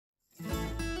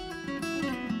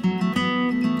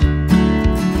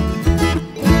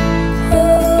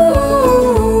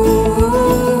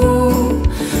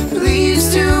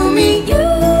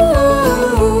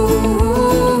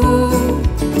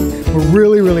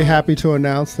really happy to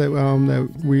announce that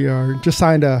that we are just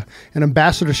signed an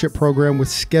ambassadorship program with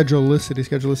Schedulicity.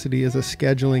 Schedulicity is a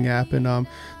scheduling app, and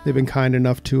they've been kind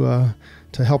enough to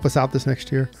help us out this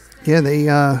next year.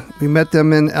 Yeah, we met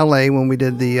them in LA when we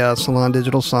did the Salon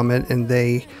Digital Summit, and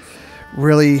they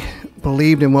really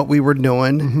believed in what we were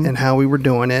doing and how we were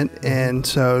doing it, and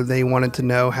so they wanted to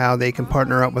know how they can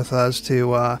partner up with us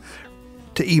to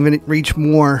even reach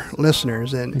more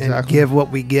listeners and give what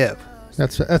we give.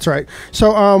 That's right.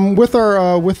 So with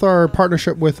our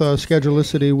partnership with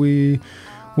Schedulicity, we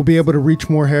will be able to reach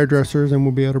more hairdressers, and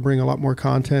we'll be able to bring a lot more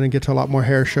content and get to a lot more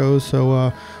hair shows.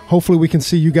 So hopefully we can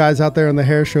see you guys out there in the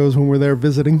hair shows when we're there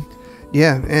visiting.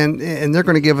 Yeah, and they're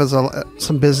going to give us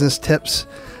some business tips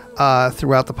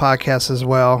throughout the podcast as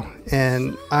well.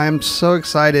 And I'm so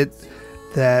excited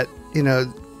that,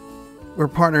 we're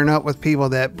partnering up with people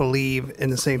that believe in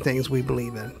the same things we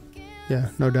believe in. Yeah,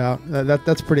 no doubt.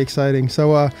 That's pretty exciting.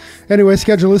 So anyway,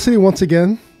 Schedulicity, once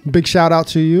again, big shout out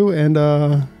to you, and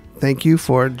thank you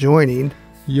for joining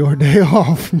your day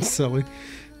off. Silly.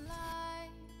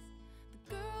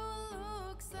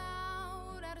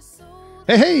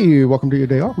 Hey, welcome to your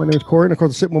day off. My name is Corey, and of course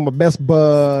I'm sitting with my best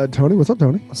bud, Tony. What's up,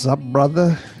 Tony? What's up,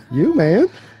 brother? You, man.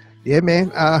 Yeah,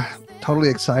 man. Totally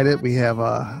excited. We have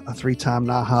a 3-time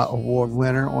NAHA award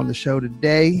winner on the show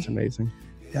today. It's amazing.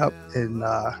 Yep. And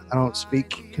I don't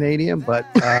speak Canadian, but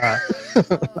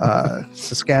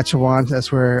Saskatchewan,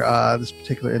 that's where this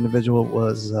particular individual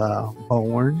was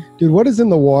born. Dude, what is in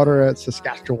the water at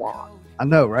Saskatchewan? I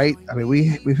know, right? I mean,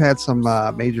 we've had some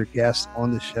major guests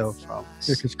on the show from...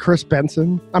 Because Chris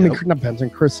Benson, not Benson,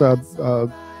 Chris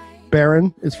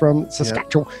Barron is from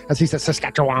Saskatchewan, as he said,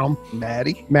 Saskatchewan.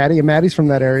 Maddie, and Maddie's from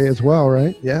that area as well,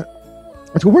 right? Yeah.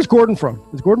 That's cool. Where's Gordon from?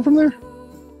 Is Gordon from there?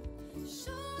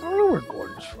 I don't know where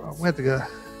Gordon's from. We have to go.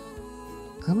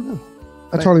 I don't know.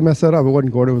 I totally messed that up. It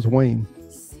wasn't Gordon. It was Wayne.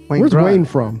 Where's Wayne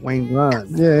from? Wayne Grun.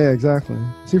 Yeah, exactly.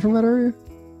 Is he from that area?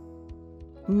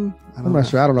 I'm not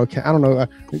sure. I don't know.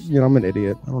 I'm an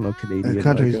idiot. I don't know Canadian. The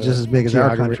country is just as big as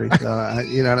our country. So,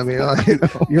 you know what I mean? Like,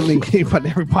 you're putting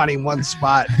everybody in one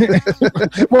spot.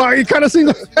 Well, it kind of seems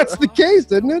like that's the case,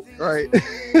 doesn't it? Right.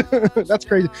 That's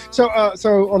crazy. So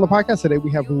on the podcast today,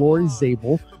 we have Lori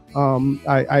Zabel.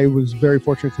 I was very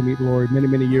fortunate to meet Lori many,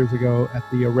 many years ago at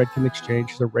the Redken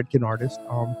Exchange. She's a Redken artist,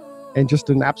 and just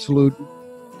an absolute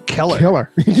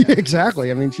killer. Yeah, exactly.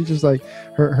 I mean, she's just like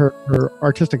her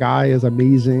artistic eye is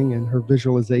amazing, and her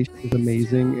visualization is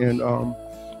amazing, and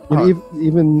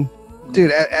even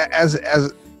dude, as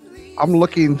I'm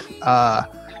looking,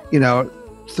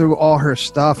 through all her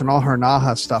stuff and all her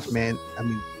NAHA stuff, man. I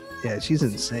mean, yeah, she's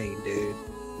insane, dude.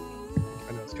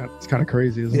 I know it's kind of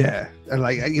crazy, isn't it? Yeah, and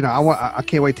like I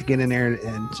can't wait to get in there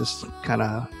and just kind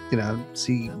of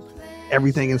see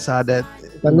everything inside that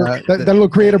little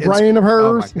creative brain of hers.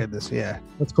 Oh my goodness, yeah.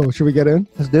 That's cool. Should we get in?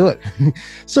 Let's do it.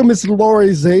 So, Miss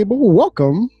Lori Zabel,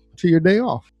 welcome to your day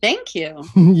off. Thank you.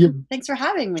 Thanks for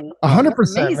having me.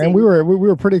 100%, man. We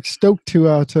were pretty stoked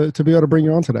to be able to bring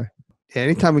you on today. Yeah,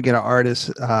 anytime we get an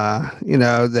artist,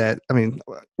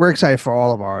 we're excited for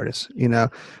all of our artists,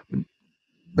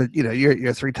 but you're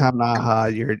a 3-time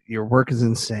NAHA, your work is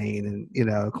insane,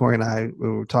 and Corey and I, we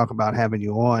were talking about having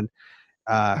you on.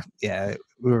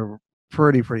 We were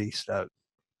pretty stoked.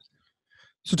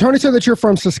 So Tony said that you're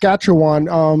from Saskatchewan.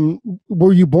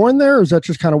 Were you born there, or is that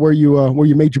just kind of where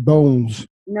you made your bones?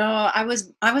 No, I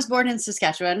was born in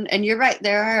Saskatchewan, and you're right.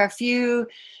 There are a few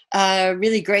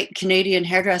really great Canadian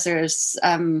hairdressers.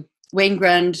 Wayne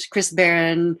Grund, Chris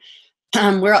Barron.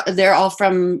 We're all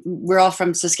from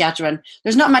Saskatchewan.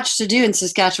 There's not much to do in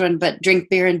Saskatchewan but drink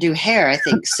beer and do hair, I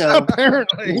think. So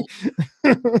apparently.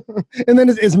 And then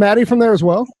is Maddie from there as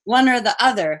well? One or the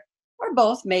other, or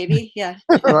both, maybe. Yeah.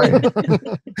 Right.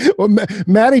 Well,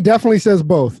 Maddie definitely says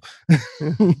both.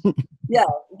 Yeah,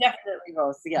 definitely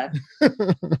both. Yeah.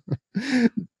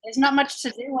 There's not much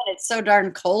to do when it's so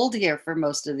darn cold here for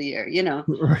most of the year.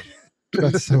 Right.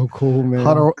 That's so cool, man.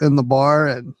 Huddle in the bar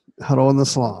and huddle in the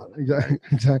salon. Exactly.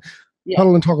 Yeah.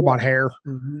 Huddle and talk about hair.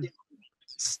 Mm-hmm.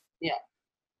 Yeah.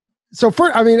 So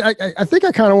I think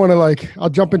I kind of want to I'll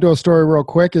jump into a story real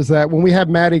quick, is that when we had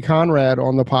Matty Conrad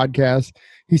on the podcast,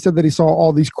 he said that he saw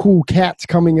all these cool cats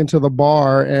coming into the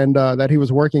bar and that he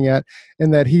was working at,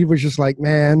 and that he was just like,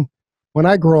 man, when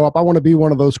I grow up, I want to be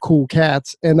one of those cool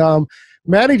cats. And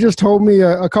Maddie just told me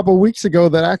a couple of weeks ago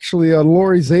that actually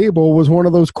Lori Zabel was one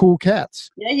of those cool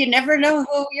cats. Yeah, you never know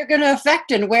who you're going to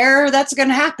affect and where that's going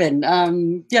to happen.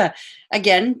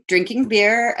 Again, drinking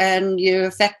beer and you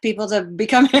affect people to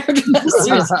become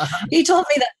hairdressers. He told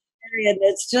me that story, and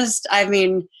it's just,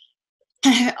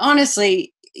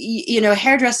 honestly,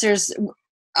 hairdressers,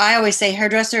 I always say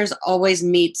hairdressers always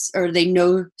meet, or they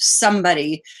know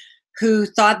somebody who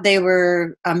thought they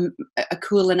were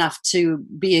cool enough to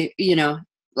be,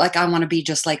 like, I want to be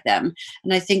just like them.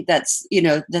 And I think that's,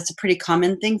 that's a pretty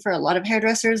common thing for a lot of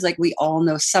hairdressers. Like, we all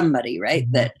know somebody,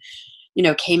 right, that,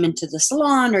 came into the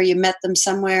salon, or you met them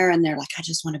somewhere and they're like, I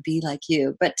just want to be like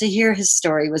you. But to hear his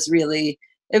story was really,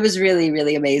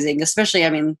 really amazing. Especially, I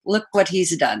mean, look what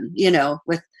he's done,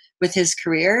 with his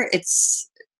career. It's,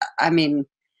 I mean,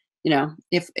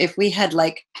 if we had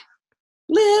like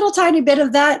little tiny bit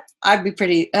of that, I'm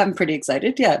pretty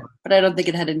excited. Yeah. But I don't think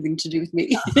it had anything to do with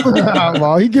me.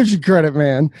 Well, he gives you credit,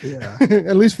 man. Yeah.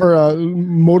 At least for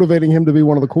motivating him to be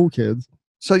one of the cool kids.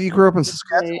 So you grew up in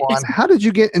Saskatchewan. How did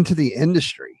you get into the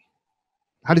industry?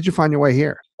 How did you find your way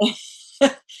here?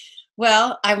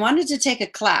 Well, I wanted to take a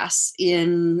class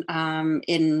in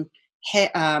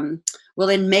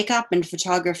makeup and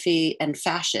photography and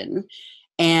fashion.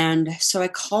 And so I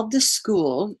called the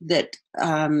school that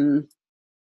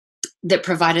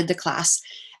provided the class,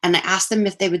 and I asked them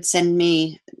if they would send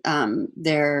me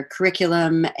their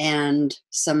curriculum and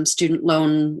some student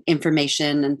loan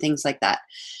information and things like that.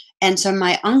 And so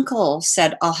my uncle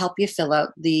said, I'll help you fill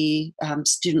out the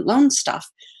student loan stuff.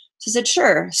 So I said,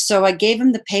 sure. So I gave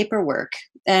him the paperwork,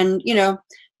 and,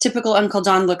 typical Uncle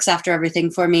Don looks after everything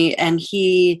for me. And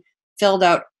he filled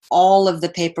out all of the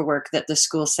paperwork that the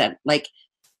school sent, like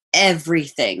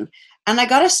everything. And I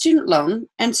got a student loan.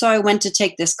 And so I went to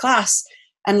take this class,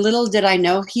 and little did I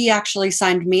know, he actually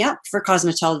signed me up for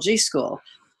cosmetology school.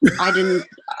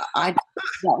 That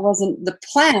wasn't the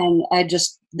plan.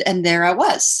 And there I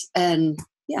was. And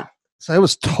yeah. So it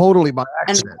was totally by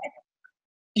accident.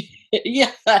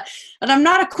 Yeah. And I'm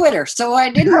not a quitter, so I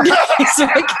didn't, so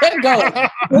I kept going.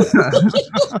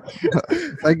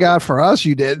 Thank God for us,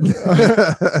 you did.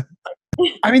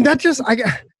 I mean, so I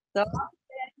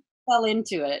fell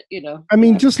into it, I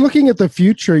mean, just looking at the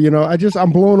future,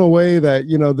 I'm blown away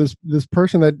that, this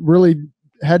person that really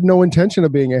had no intention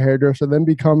of being a hairdresser then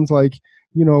becomes like,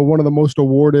 one of the most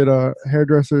awarded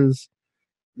hairdressers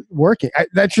working.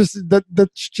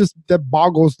 That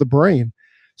boggles the brain.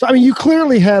 So, I mean, you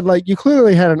clearly had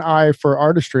an eye for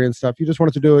artistry and stuff. You just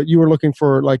wanted to do it. You were looking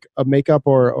for like a makeup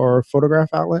or photograph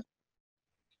outlet.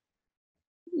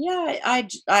 Yeah,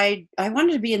 I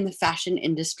wanted to be in the fashion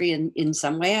industry in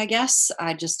some way, I guess.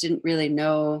 I just didn't really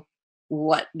know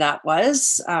what that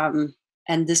was.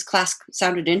 And this class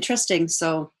sounded interesting,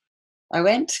 so I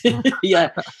went. Yeah.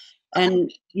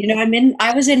 And,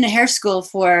 I was in the hair school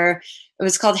it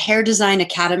was called Hair Design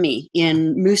Academy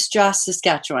in Moose Jaw,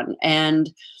 Saskatchewan.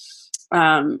 And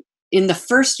in the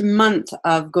first month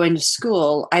of going to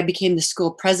school, I became the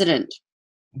school president.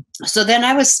 So then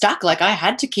I was stuck. Like, I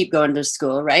had to keep going to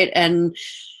school, right? And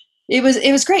it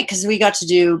was great because we got to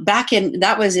do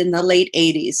that was in the late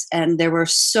 80s, and there were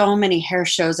so many hair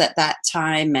shows at that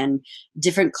time, and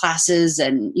different classes,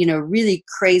 and really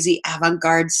crazy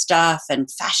avant-garde stuff and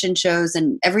fashion shows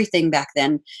and everything back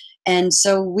then. And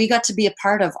so we got to be a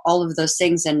part of all of those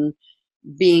things. And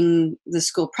being the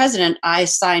school president, I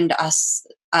signed us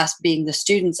being the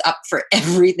students up for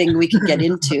everything we could get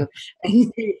into.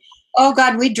 And oh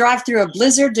God, we'd drive through a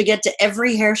blizzard to get to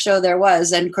every hair show there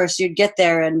was. And of course you'd get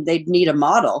there and they'd need a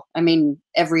model. I mean,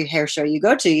 every hair show you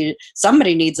go to,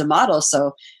 somebody needs a model.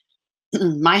 So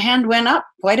my hand went up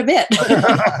quite a bit.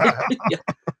 Yeah.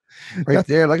 Right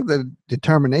there. Look at the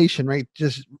determination, right?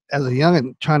 Just as a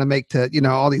youngin' trying to make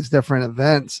all these different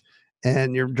events,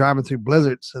 and you're driving through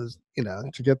blizzards. So,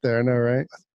 to get there. I know, right?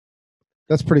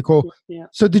 That's pretty cool. Yeah.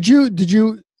 So did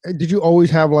you always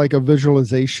have like a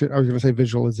visualization? I was going to say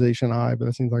visualization eye, but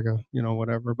that seems like a,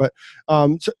 whatever. But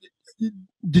so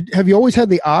have you always had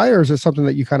the eye, or is it something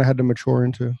that you kind of had to mature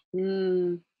into?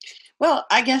 Well,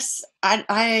 I guess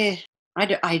I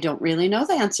don't really know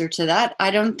the answer to that.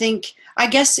 I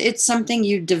guess it's something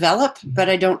you develop, but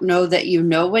I don't know that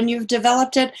when you've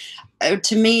developed it.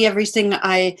 To me, everything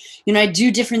I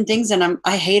do different things, and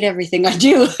I hate everything I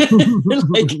do.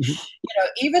 Like,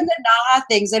 even the NAHA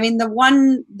things. I mean,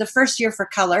 the first year for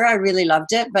color, I really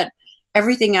loved it, but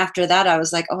everything after that, I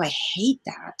was like, oh, I hate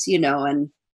that,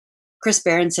 and Chris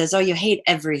Barron says, oh, you hate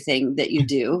everything that you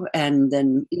do. And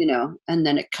then, and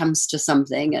then it comes to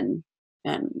something and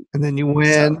then you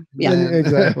win. So, yeah,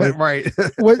 exactly. Right.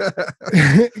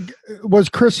 Was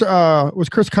Chris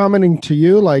commenting to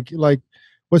you? Like,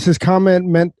 was his comment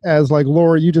meant as like,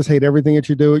 Laura, you just hate everything that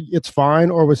you do, it's fine?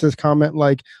 Or was his comment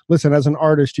like, listen, as an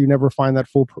artist, you never find that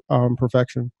full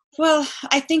perfection? Well,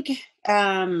 I think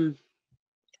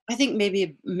I think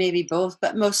maybe both,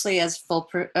 but mostly as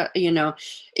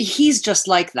he's just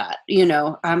like that.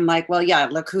 I'm like, well, yeah,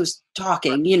 look who's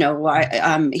talking. He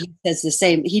does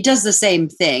the same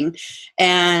thing,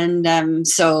 and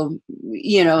so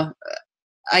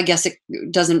I guess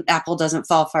apple doesn't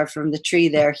fall far from the tree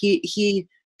there. He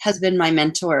has been my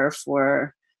mentor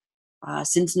for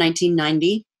since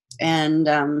 1990, and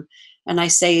I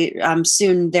say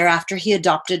soon thereafter he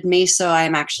adopted me, so I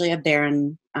am actually a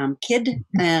Baron kid,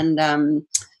 and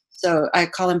so I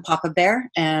call him Papa Bear,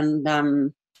 and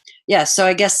so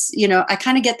I guess I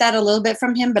kind of get that a little bit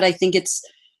from him, but I think it's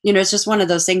it's just one of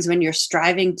those things when you're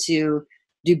striving to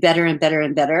do better and better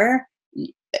and better.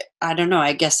 I don't know.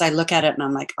 I guess I look at it and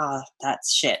I'm like, oh,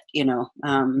 that's shit,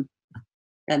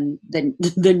 and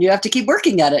then you have to keep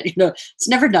working at it. It's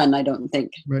never done, I don't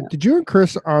think. Right. Did you and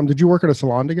Chris, did you work at a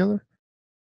salon together?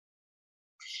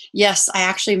 Yes, I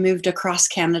actually moved across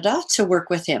Canada to work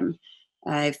with him.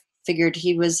 I figured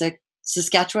he was a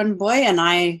Saskatchewan boy and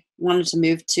I wanted to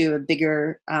move to a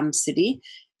bigger city.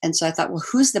 And so I thought, well,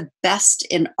 who's the best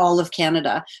in all of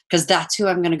Canada? Because that's who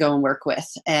I'm going to go and work with.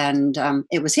 And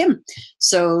it was him.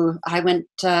 So I went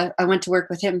to work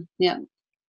with him. Yeah.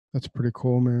 That's pretty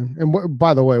cool, man. And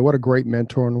by the way, what a great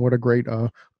mentor and what a great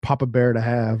Papa Bear to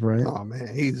have, right? Oh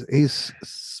man, he's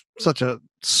such a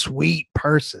sweet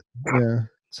person. Yeah,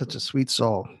 such a sweet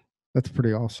soul. That's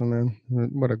pretty awesome, man.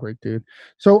 What a great dude.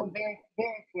 So very,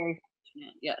 very, very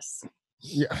fortunate. Yes.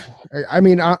 Yeah, I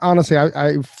mean, honestly,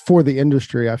 I for the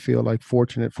industry, I feel like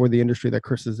fortunate for the industry that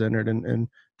Chris has entered, and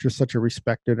just such a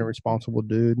respected and responsible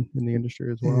dude in the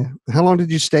industry as well. Yeah. How long did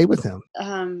you stay with him?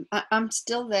 I'm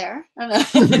still there.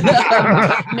 Let's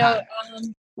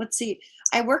see.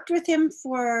 I worked with him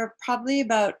for probably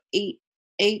about 8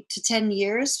 to 10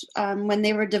 years. When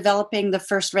they were developing the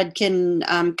first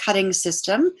Redken cutting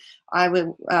system, I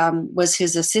was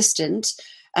his assistant.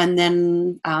 And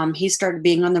then he started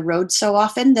being on the road so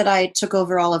often that I took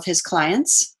over all of his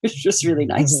clients, which was really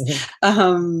nice.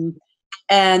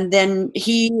 And then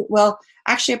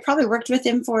actually I probably worked with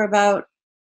him for about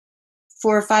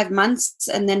 4 or 5 months.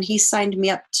 And then he signed me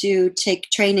up to take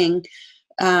training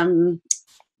to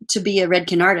be a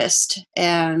Redken artist.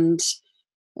 And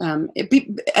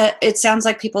it sounds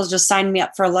like people just signed me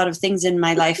up for a lot of things in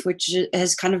my life, which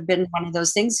has kind of been one of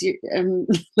those things.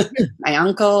 My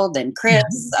uncle, then Chris.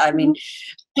 I mean,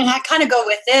 and I kind of go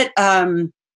with it.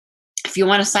 If you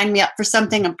want to sign me up for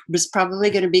something, it's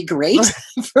probably going to be great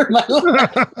for my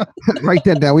life. Write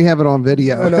that down. We have it on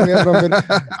video.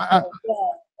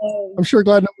 I'm sure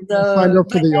glad no one signed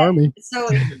up for the army. So.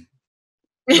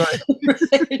 Right. I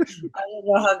don't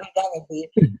know how good that would be,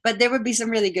 but there would be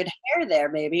some really good hair there,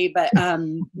 maybe. But I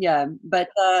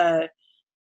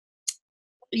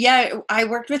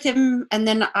worked with him, and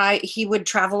then he would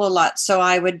travel a lot, so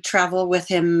I would travel with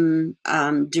him,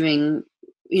 doing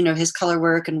his color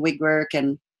work and wig work,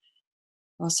 and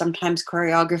sometimes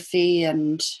choreography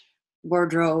and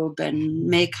wardrobe and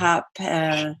makeup.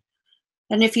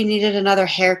 And if you needed another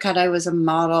haircut, I was a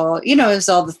model. It was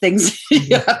all the things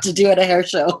you have to do at a hair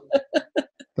show.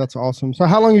 That's awesome. So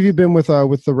how long have you been with the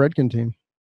Redken team?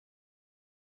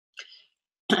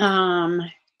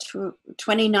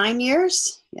 29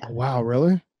 years. Yeah. Oh, wow,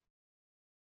 really?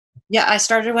 Yeah, I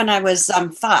started when I was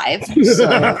 5. So,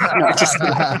 no, just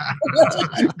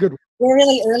good. We're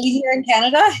really early here in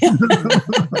Canada.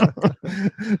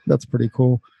 That's pretty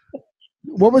cool.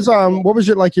 What was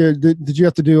your did you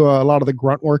have to do a lot of the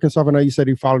grunt work and stuff? I know you said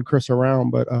you followed Chris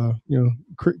around, but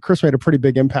Chris made a pretty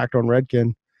big impact on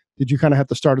Redken. Did you kind of have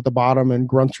to start at the bottom and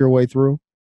grunt your way through?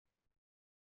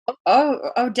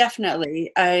 Oh,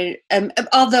 definitely.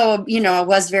 Although I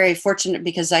was very fortunate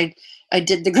because I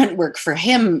did the grunt work for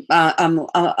him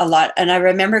a lot, and I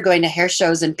remember going to hair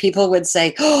shows and people would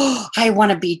say, "Oh, I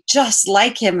want to be just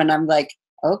like him," and I'm like,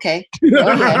 "Okay, go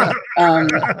ahead."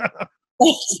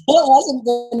 It wasn't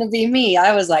going to be me.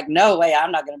 I was like, no way,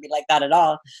 I'm not going to be like that at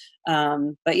all.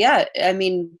 But yeah, I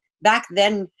mean, back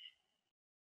then,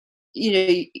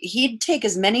 he'd take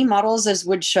as many models as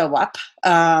would show up,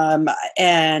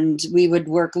 and we would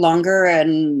work longer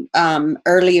and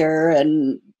earlier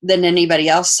than anybody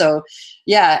else. So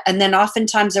yeah, and then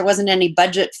oftentimes there wasn't any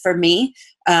budget for me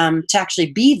to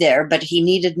actually be there, but he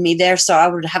needed me there, so I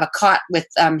would have a cot with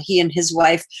he and his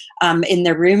wife in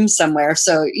their room somewhere.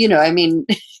 So I mean,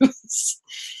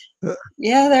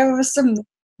 there was some.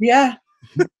 Yeah,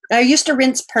 I used to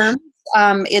rinse perms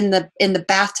in the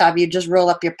bathtub. You just roll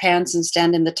up your pants and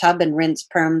stand in the tub and rinse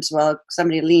perms while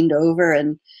somebody leaned over,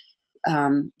 and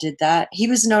did that. He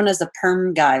was known as the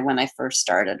perm guy when I first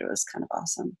started. It was kind of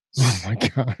awesome. Oh my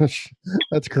gosh,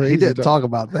 that's crazy. He didn't talk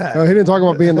about that. No, he didn't talk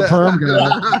about being the perm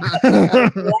guy.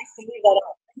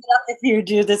 If you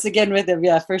do this again with him,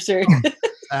 yeah, for sure.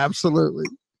 Absolutely.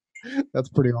 That's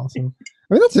pretty awesome.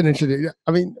 I mean, that's an interesting.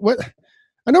 I mean, what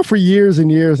I know for years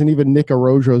and years, and even Nick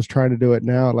Arojo is trying to do it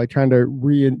now, like trying to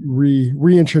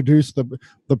reintroduce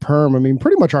the perm. I mean,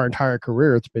 pretty much our entire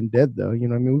career, it's been dead though. You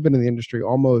know, I mean, we've been in the industry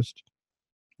almost,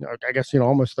 I guess,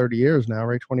 almost 30 years now,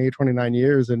 right? 28, 29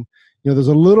 years. And, there's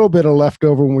a little bit of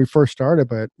leftover when we first started,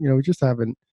 but, we just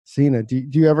haven't seen it. Do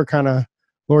you ever kind of,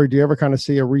 Lori, do you ever kind of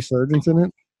see a resurgence in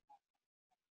it?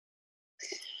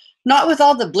 Not with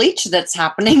all the bleach that's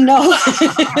happening, no. A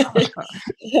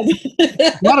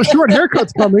lot of short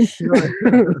haircuts coming. I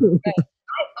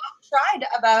tried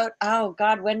about, oh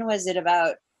God, when was it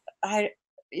about?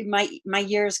 My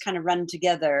years kind of run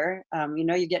together.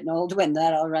 You're getting old when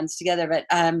that all runs together. But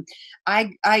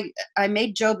I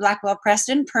made Joe Blackwell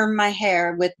Preston perm my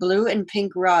hair with blue and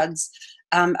pink rods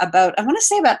about, I want to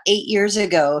say about 8 years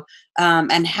ago,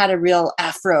 and had a real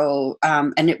afro,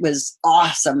 and it was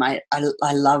awesome. I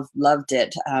loved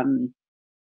it. And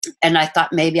I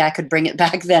thought maybe I could bring it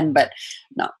back then, but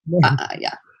no.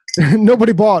 Yeah.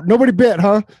 Nobody bit,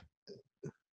 huh?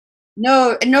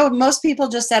 No, most people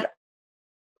just said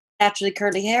naturally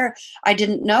curly hair. I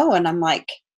didn't know. And I'm like,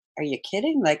 are you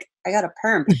kidding? Like, I got a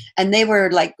perm. And they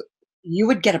were like, you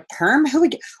would get a perm?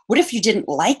 What if you didn't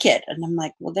like it? And I'm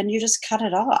like, well, then you just cut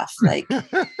it off. Like, I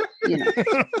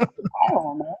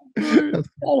don't know.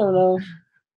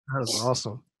 That is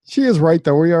awesome. She is right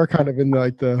though. We are kind of in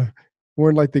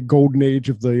we're in like the golden age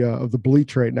of the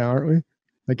bleach right now, aren't we?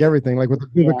 Like everything, like with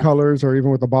the colors or even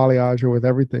with the balayage or with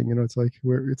everything, it's like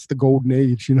it's the golden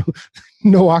age, no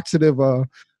oxidative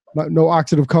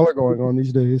color going on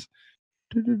these days.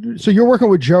 So you're working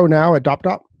with Joe now at Dop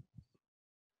Dop?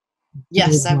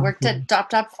 Yes, I worked at Dop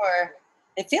Dop for,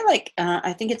 I feel like,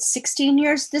 I think it's 16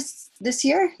 years this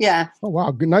year. Yeah. Oh,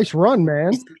 wow. Good, nice run,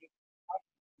 man.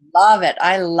 Love it.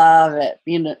 I love it.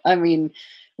 I mean,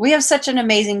 we have such an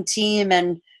amazing team,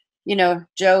 and,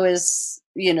 Joe is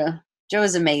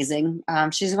amazing.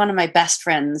 She's one of my best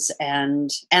friends and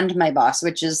my boss,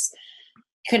 which is,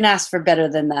 couldn't ask for better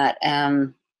than that.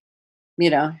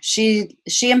 She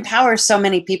empowers so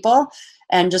many people,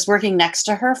 and just working next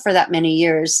to her for that many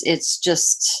years, it's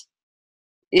just,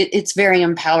 it's very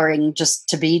empowering just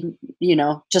to be,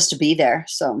 just to be there.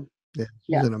 So yeah,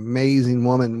 she's an amazing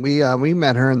woman. We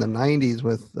met her in the 90s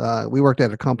with, we worked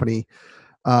at a company,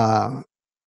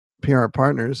 PR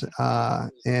Partners,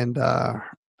 and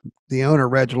the owner,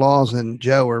 Reg Laws, and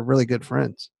Joe are really good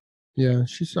friends. Yeah,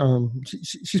 she's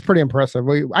pretty impressive.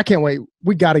 I can't wait.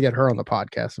 We got to get her on the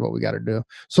podcast. Is what we got to do.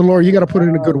 So, Laura, you got to put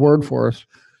in a good word for us.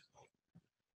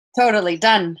 Totally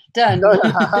done. Hey,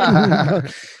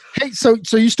 so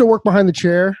you still work behind the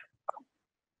chair?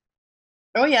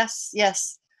 Oh yes.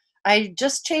 I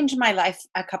just changed my life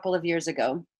a couple of years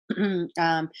ago.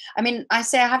 I mean, I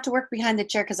say I have to work behind the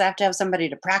chair because I have to have somebody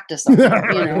to practice on.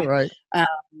 Right.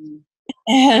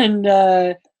 And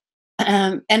I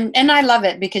love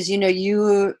it because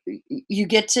you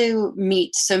get to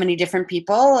meet so many different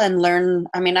people and learn.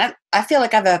 I mean, I feel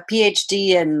like I have a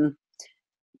PhD in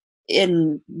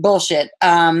bullshit,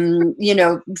 from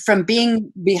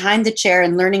being behind the chair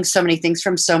and learning so many things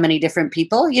from so many different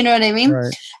people, you know what I mean?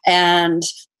 Right. And,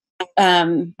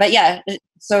 but yeah,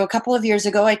 so a couple of years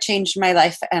ago, I changed my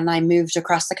life and I moved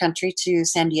across the country to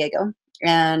San Diego.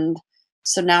 And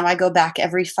so now I go back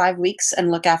every 5 weeks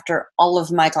and look after all of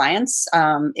my clients,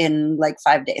 in like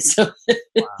 5 days. Wow.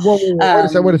 Wait a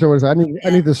second. I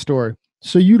need this story.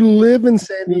 So you live in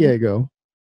San Diego,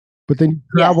 but then you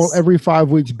travel every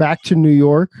 5 weeks back to New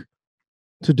York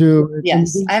to do.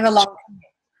 Yes, I have a long.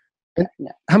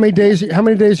 How many days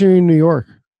are you in New York?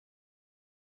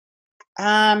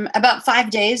 About 5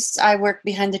 days. I work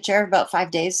behind the chair about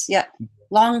 5 days. Yeah,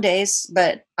 long days,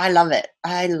 but I love it.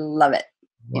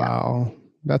 Wow,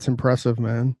 that's impressive,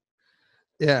 man.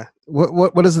 Yeah.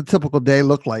 What does a typical day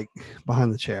look like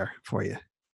behind the chair for you?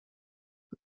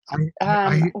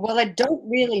 Well, I don't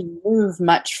really move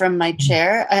much from my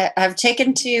chair. I've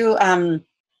taken to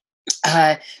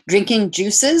drinking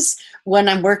juices when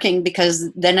I'm working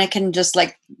because then I can just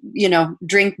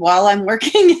drink while I'm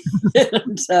working.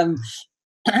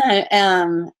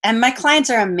 And my clients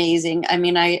are amazing. I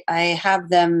mean, I have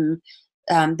them,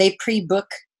 they pre-book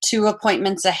 2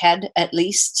 appointments ahead at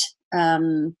least,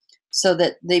 so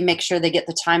that they make sure they get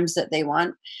the times that they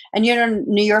want. And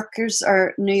New Yorkers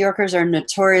are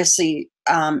notoriously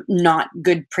not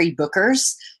good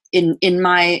pre-bookers in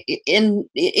my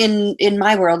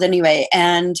world anyway.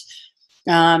 And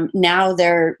Now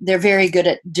they're very good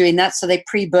at doing that. So they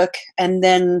pre-book, and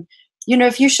then,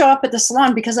 if you show up at the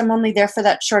salon, because I'm only there for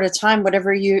that short of time,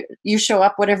 whatever you show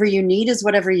up, whatever you need is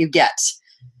whatever you get.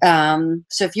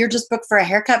 So if you're just booked for a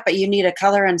haircut, but you need a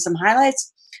color and some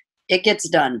highlights, it gets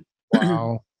done.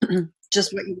 Wow.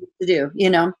 Just what you need to do.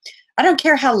 I don't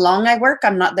care how long I work.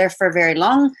 I'm not there for very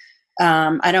long.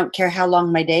 I don't care how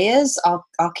long my day is.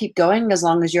 I'll keep going as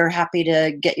long as you're happy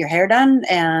to get your hair done.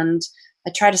 And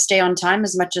I try to stay on time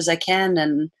as much as I can.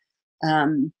 And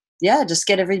just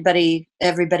get everybody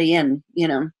in,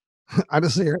 I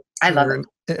just see her. I love it.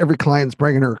 Every client's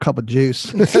bringing her a cup of juice.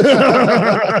 Keeping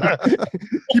her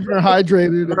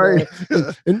hydrated, right?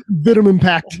 And vitamin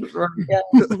packed. Yeah.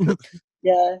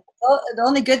 Yeah. Well, the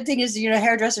only good thing is,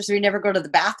 hairdressers, we never go to the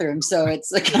bathroom. So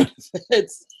it's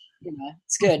it's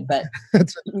good, but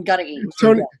you gotta eat.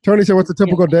 Tony said, what's a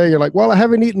typical day? You're like, well, I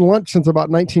haven't eaten lunch since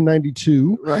about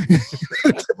 1992. Right.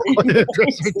 Typical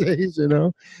hairdresser days,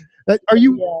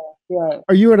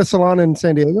 Are you at a salon in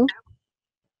San Diego?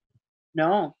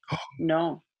 No.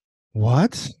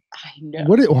 What? I know.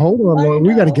 Hold on, Lauren.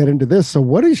 We got to get into this. So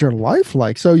what is your life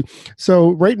like? So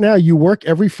right now you work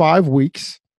every 5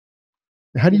 weeks.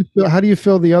 How do you feel? How do you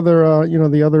feel the other,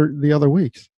 the other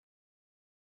weeks?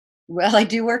 Well, I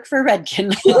do work for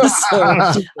Redken.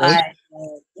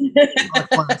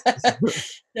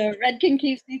 So Redken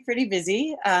keeps me pretty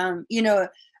busy.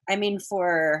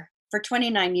 For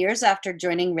 29 years after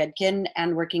joining Redken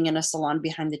and working in a salon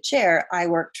behind the chair, I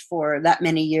worked for that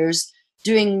many years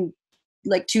doing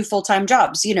like 2 full-time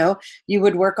jobs. You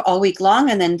would work all week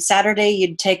long, and then Saturday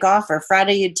you'd take off, or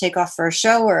Friday you'd take off for a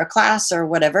show or a class or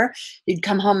whatever. You'd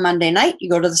come home Monday night, you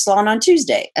go to the salon on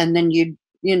Tuesday, and then you'd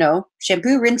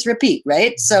shampoo, rinse, repeat,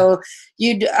 right? So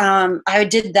I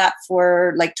did that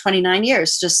for like 29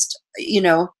 years, just,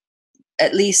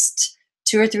 at least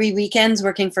 2 or 3 weekends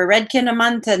working for Redken a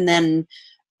month, and then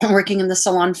working in the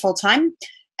salon full time.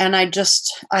 And I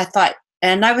thought,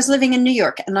 and I was living in New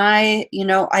York, and I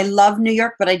love New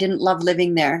York, but I didn't love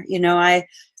living there. I've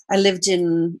lived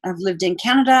in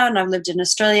Canada, and I've lived in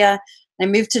Australia. I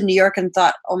moved to New York and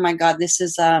thought, oh my God, this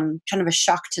is kind of a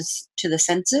shock to the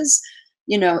senses.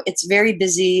 It's very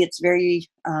busy. It's very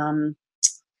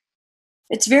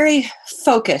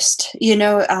focused.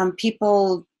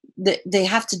 People, they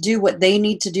have to do what they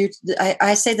need to do.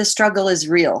 I say the struggle is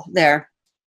real there,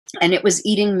 and it was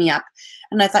eating me up.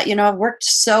 And I thought, I've worked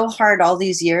so hard all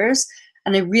these years,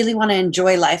 and I really want to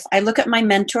enjoy life. I look at my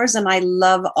mentors, and I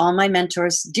love all my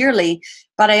mentors dearly,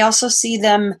 but I also see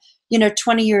them,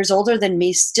 20 years older than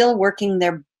me, still working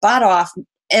their butt off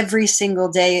every single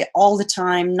day, all the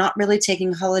time, not really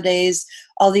taking holidays,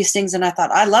 all these things. And I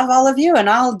thought, I love all of you, and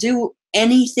I'll do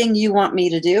anything you want me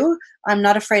to do. I'm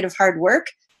not afraid of hard work.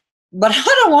 But I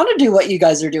don't want to do what you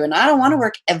guys are doing. I don't want to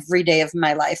work every day of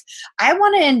my life. I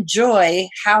want to enjoy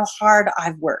how hard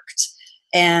I've worked.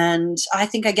 And I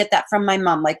think I get that from my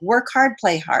mom, like work hard,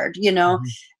 play hard, Mm-hmm.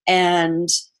 And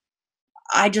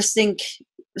I just think,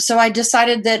 so I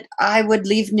decided that I would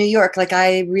leave New York. Like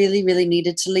I really, really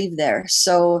needed to leave there.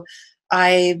 So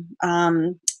I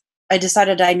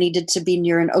decided I needed to be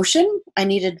near an ocean. I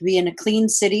needed to be in a clean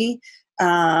city.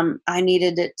 I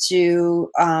needed it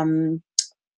to,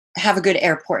 have a good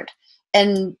airport,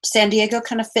 and San Diego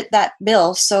kind of fit that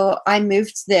bill. So I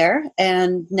moved there,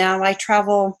 and now I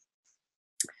travel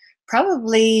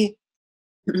probably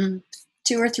 2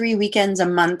 or 3 weekends a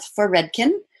month for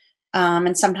Redken.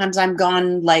 And sometimes I'm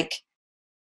gone like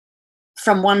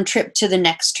from one trip to the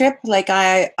next trip. Like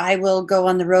I will go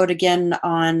on the road again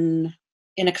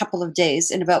in a couple of days,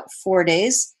 in about 4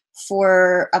 days,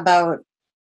 for about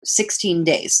 16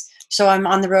 days. So I'm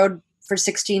on the road for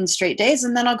 16 straight days,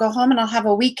 and then I'll go home, and I'll have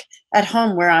a week at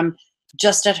home where I'm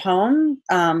just at home,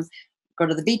 go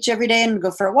to the beach every day and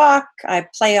go for a walk. I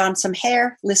play on some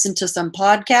hair, listen to some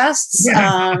podcasts,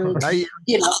 that kind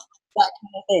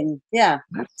of thing. Yeah.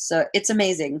 So it's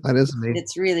amazing. That is amazing.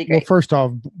 It's really great. Well, first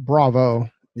off, bravo.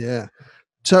 Yeah.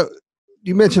 So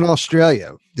you mentioned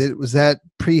Australia. Was that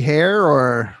pre-hair,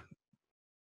 or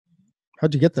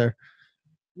how'd you get there?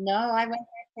 No, I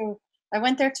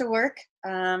went there to work.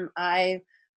 I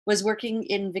was working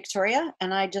in Victoria,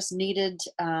 and I just needed,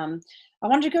 I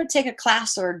wanted to go take a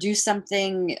class or do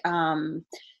something,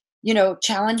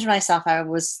 challenge myself. I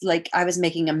was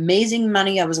making amazing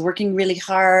money. I was working really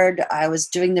hard. I was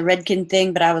doing the Redken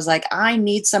thing, but I was like, I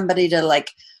need somebody to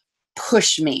like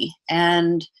push me.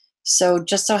 And so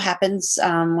just so happens,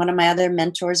 one of my other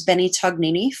mentors, Benny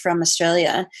Tognini from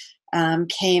Australia,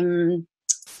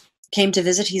 came to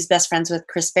visit. He's best friends with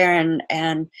Chris Barron,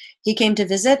 and he came to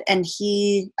visit, and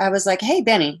I was like, hey,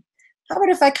 Benny, how about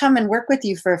if I come and work with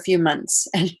you for a few months?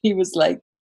 And he was like,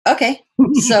 okay.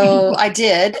 So I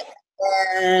did.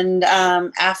 And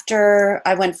after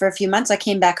I went for a few months, I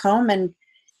came back home and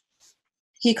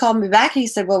he called me back and he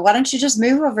said, well, why don't you just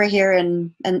move over here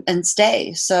and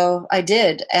stay? So I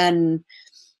did. And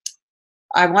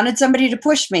I wanted somebody to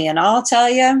push me. And I'll tell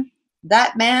you,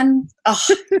 that man,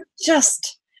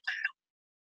 just,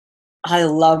 I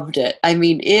loved it. I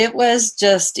mean, it was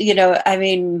just,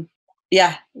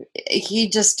 yeah,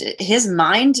 his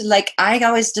mind, like I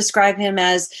always describe him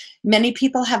as, many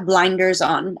people have blinders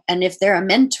on. And if they're a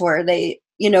mentor, they,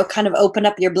 kind of open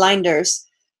up your blinders.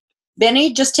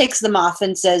 Benny just takes them off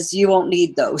and says, you won't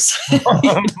need those.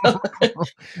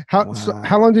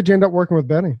 How long did you end up working with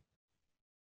Benny?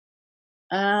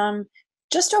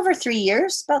 Just over 3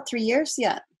 years, about 3 years.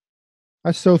 Yeah.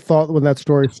 I so thought when that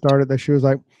story started that she was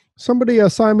like, somebody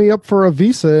signed me up for a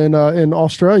visa in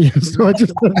Australia. So I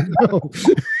just didn't know.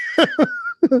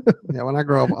 Yeah, when I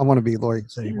grow up, I want to be Lori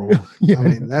Zabel. Yeah. I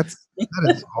mean, that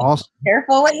is awesome.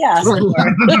 Careful what you ask for.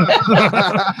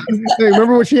 Hey,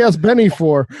 remember what she asked Benny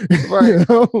for? Right.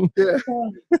 Yeah.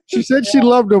 She said she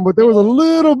loved him, but there was a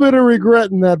little bit of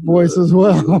regret in that voice as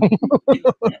well. Oh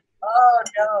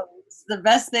no, it's the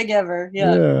best thing ever.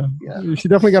 Yeah. She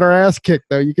definitely got her ass kicked,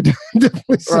 though. You could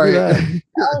definitely say that.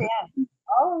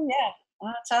 Oh yeah.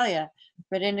 I'll tell you.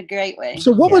 But in a great way.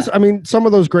 So what was, some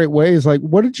of those great ways, like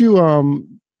what did you,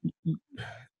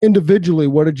 individually,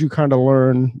 what did you kind of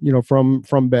learn,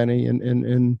 from Benny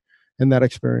in that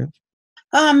experience?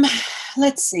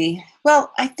 Let's see.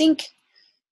 Well, I think,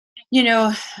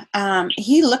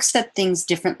 he looks at things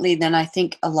differently than I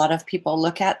think a lot of people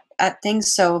look at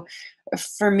things. So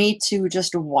for me to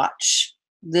just watch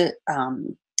the,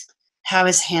 how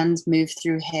his hands move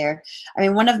through hair. I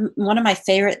mean, one of my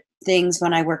favorite things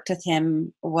when I worked with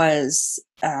him was,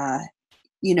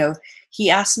 he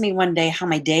asked me one day how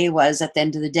my day was at the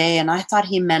end of the day. And I thought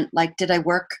he meant like, did I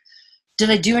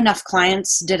do enough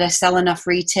clients? Did I sell enough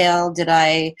retail? Did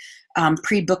I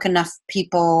pre-book enough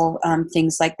people?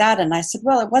 Things like that. And I said,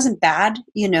 well, it wasn't bad,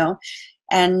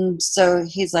 And so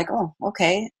he's like, oh,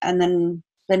 okay. And then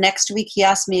the next week he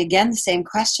asked me again the same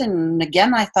question. And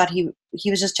again, I thought he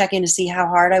was just checking to see how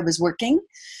hard I was working.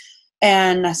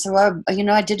 And I said, well,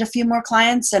 I did a few more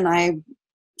clients and I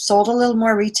sold a little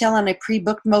more retail and I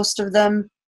pre-booked most of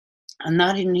them.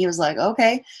 And he was like,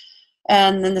 okay.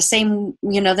 And then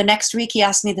the next week he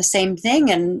asked me the same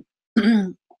thing. And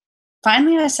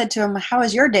finally I said to him, how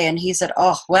was your day? And he said,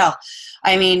 oh, well,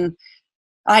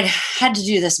 I had to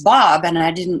do this bob and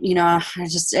I didn't,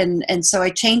 and so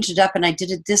I changed it up and I did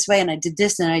it this way and I did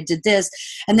this and I did this.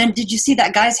 And then did you see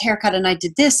that guy's haircut? And I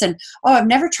did this and, oh, I've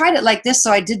never tried it like this.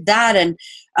 So I did that.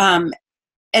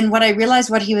 And what I realized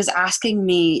what he was asking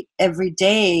me every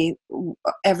day,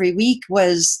 every week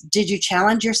was, did you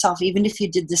challenge yourself? Even if you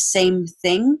did the same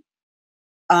thing,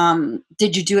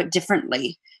 did you do it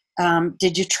differently?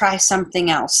 Did you try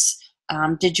something else?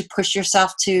 Did you push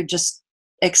yourself to just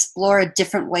explore a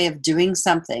different way of doing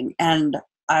something? And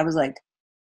I was like,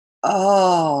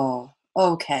 oh,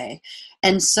 okay.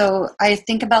 And so I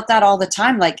think about that all the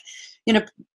time. Like,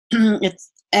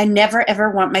 I never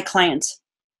ever want my clients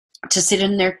to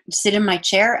sit in my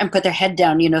chair and put their head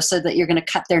down, so that you're going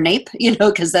to cut their nape,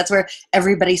 because that's where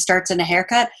everybody starts in a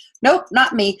haircut. Nope,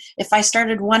 not me. If I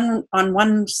started on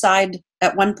one side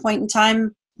at one point in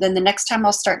time, then the next time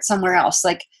I'll start somewhere else.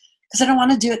 Like, because I don't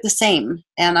want to do it the same.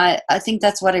 And I think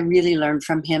that's what I really learned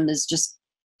from him is just,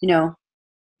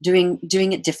 doing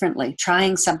it differently,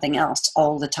 trying something else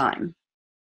all the time.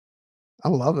 I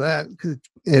love that.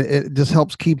 It just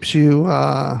helps keeps you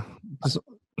just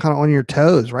kind of on your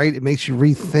toes, right? It makes you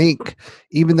rethink,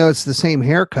 even though it's the same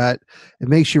haircut, it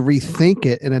makes you rethink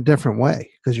it in a different way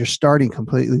because you're starting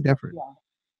completely different.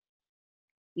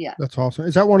 Yeah. That's awesome.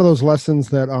 Is that one of those lessons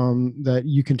that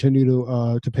you continue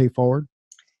to pay forward?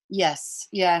 Yes.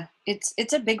 Yeah.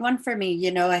 It's a big one for me.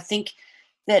 I think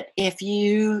that if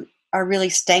you are really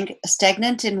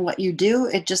stagnant in what you do,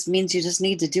 it just means you just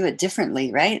need to do it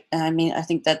differently. Right. I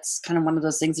think that's kind of one of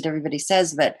those things that everybody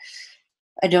says, but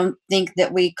I don't think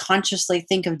that we consciously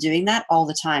think of doing that all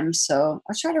the time. So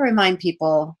I try to remind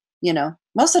people,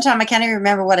 most of the time I can't even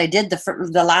remember what I did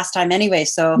the last time anyway.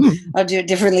 So I'll do it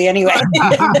differently anyway.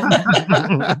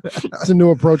 It's a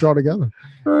new approach altogether.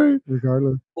 Right.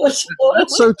 Regardless. That's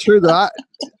so true though.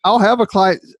 I'll have a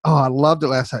client. Oh, I loved it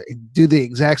last time. Do the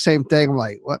exact same thing. I'm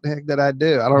like, what the heck did I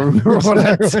do? I don't remember what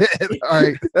I did. All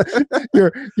right.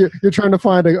 You're trying to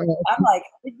find a. I'm like,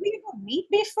 did we even meet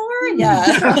before?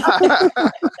 Yeah.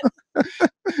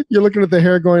 You're looking at the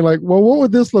hair going like, well, what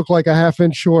would this look like a half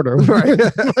inch shorter? Right.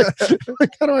 like,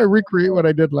 how do I recreate what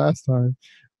I did last time?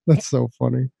 That's so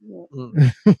funny.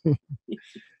 Mm.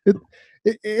 it,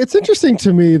 it's interesting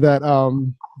to me that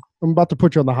I'm about to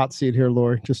put you on the hot seat here,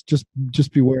 Lori.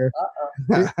 Just beware.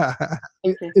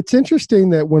 It's interesting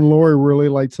that when Lori really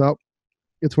lights up,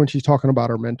 it's when she's talking about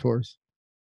her mentors.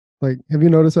 Like, have you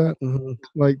noticed that? Mhm.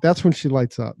 Like, that's when she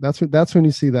lights up. That's when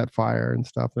you see that fire and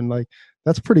stuff. And like,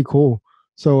 that's pretty cool.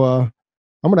 So I'm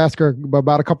gonna ask her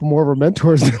about a couple more of her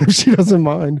mentors if she doesn't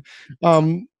mind.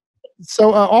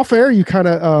 So off air, you kind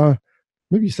of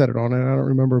maybe you said it on it. I don't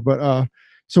remember, but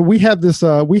so we have this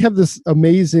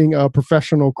amazing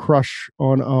professional crush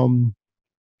on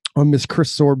Miss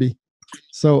Chris Sorby.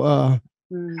 So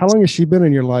how long has she been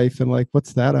in your life, and like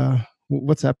what's that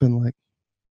been like?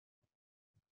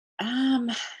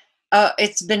 Oh,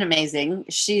 it's been amazing.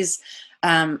 She's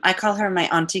I call her my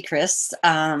Auntie Chris.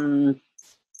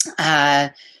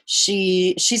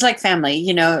 She's like family,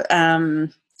 you know.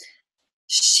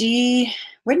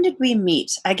 When did we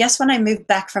meet? I guess when I moved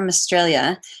back from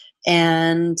Australia,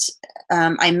 and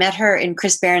I met her in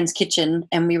Chris Barron's kitchen,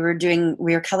 and we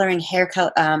were coloring hair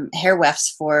wefts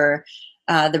for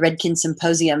the Redkin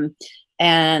Symposium,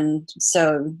 and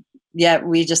so yeah,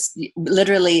 we just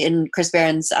literally in Chris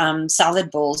Barron's salad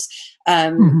bowls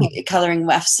coloring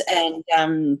wefts,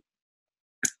 and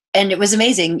it was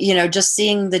amazing, you know, just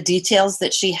seeing the details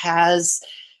that she has.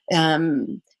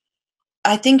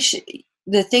 I think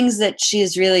the things that she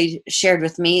has really shared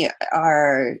with me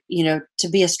are, you know, to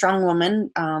be a strong woman,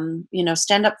 you know,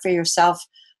 stand up for yourself,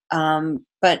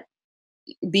 but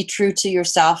be true to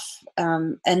yourself.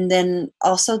 And then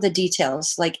also the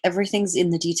details, like everything's in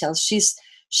the details.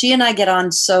 She and I get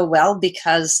on so well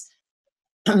because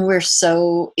we're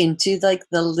so into like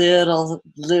the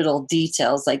little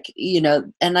details, like, you know,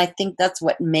 and I think that's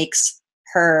what makes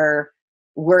her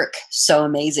work so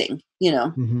amazing, you know.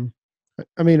 Mm-hmm.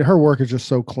 I mean, her work is just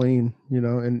so clean, you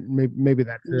know, and maybe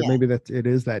that's it. Yeah. Maybe it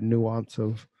is that nuance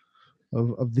of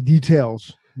the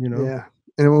details, you know. Yeah.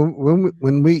 And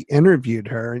when we interviewed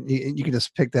her, you can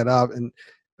just pick that up, and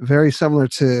very similar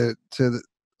to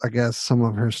I guess some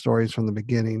of her stories from the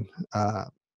beginning,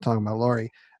 talking about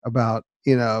Lori, about,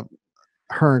 you know,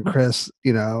 her and Chris,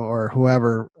 you know, or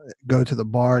whoever go to the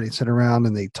bar, they sit around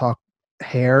and they talk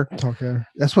hair.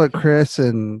 That's what Chris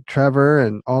and Trevor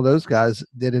and all those guys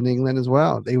did in England as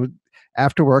well. They would,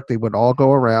 after work, they would all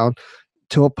go around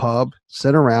to a pub,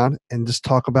 sit around and just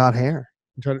talk about hair.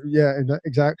 Yeah,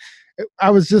 exactly. I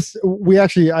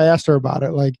asked her about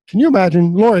it. Like, can you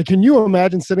imagine, Lori, can you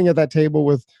imagine sitting at that table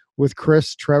with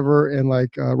Chris, Trevor, and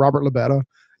like Robert Labetta?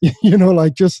 You know,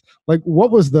 like, just like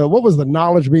what was the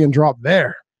knowledge being dropped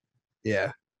there?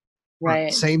 Yeah.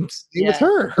 Right. Same Yeah. with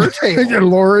her table. And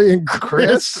Lori and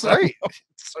Chris. Right.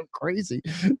 It's so crazy.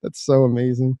 That's so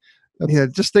amazing. Yeah,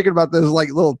 just thinking about those like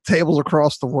little tables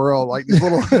across the world, like these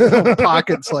little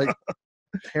pockets, like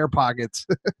hair pockets.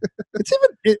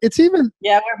 It's even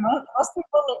yeah, where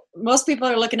most people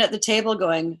are looking at the table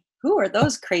going, who are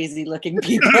those crazy looking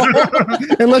people?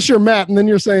 Unless you're Matt, and then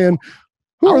you're saying,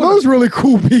 who are those really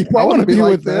cool people? I want to be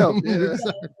like with them. Yeah.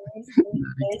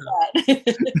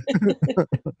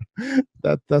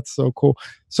 That's so cool.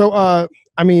 So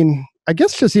I mean, I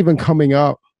guess just even coming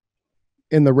up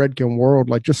in the Redkin world,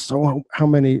 like just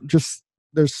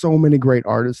there's so many great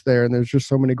artists there, and there's just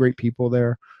so many great people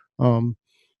there.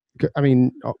 I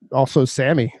mean, also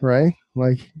Sammy, right?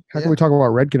 Like, how can we talk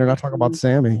about Redkin and not talk about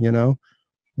Sammy, you know?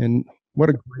 And what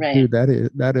a great dude that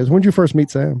is. When did you first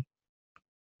meet Sam?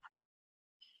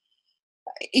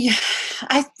 Yeah,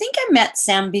 I think I met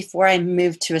Sam before I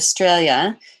moved to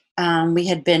Australia. We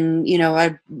had been, you know,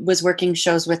 I was working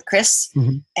shows with Chris,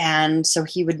 and so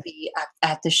he would be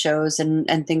at the shows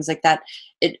and things like that.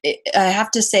 I have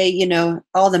to say, you know,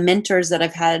 all the mentors that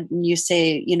I've had, and you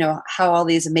say, you know, how all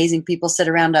these amazing people sit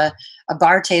around a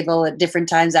bar table at different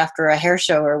times after a hair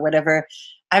show or whatever.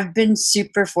 I've been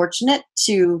super fortunate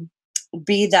to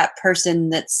be that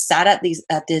person that sat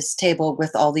at this table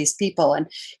with all these people, and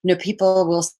you know, people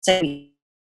will say,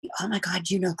 oh my God,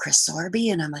 you know Chris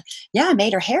Sorby? And I'm like, yeah, I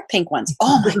made her hair pink once.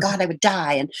 Oh my God, I would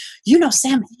die. And you know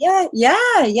Sam? Yeah,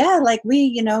 like we,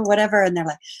 you know, whatever. And they're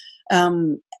like,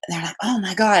 oh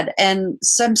my God. And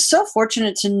so I'm so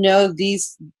fortunate to know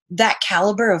that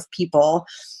caliber of people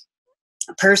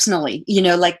personally, you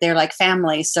know, like they're like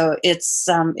family. So it's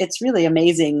really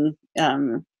amazing.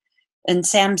 And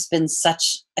Sam's been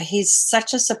he's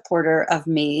such a supporter of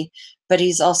me, but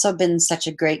he's also been such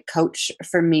a great coach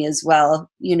for me as well,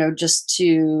 you know, just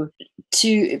to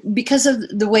because of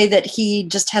the way that he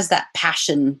just has that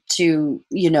passion to,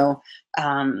 you know,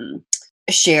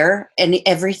 share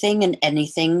everything and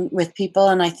anything with people.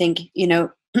 And I think, you know,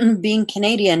 being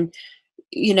Canadian,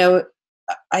 you know,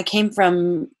 I came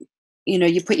from,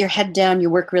 you put your head down, you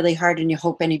work really hard, and you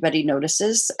hope anybody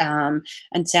notices. And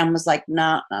Sam was like,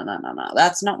 no, no, no, no, no.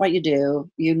 That's not what you do.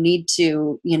 You need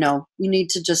to,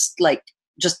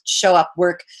 just show up,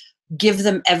 work, give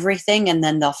them everything, and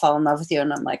then they'll fall in love with you.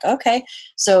 And I'm like, okay.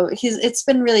 So it's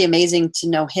been really amazing to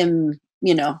know him,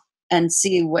 and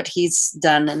see what he's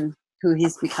done and who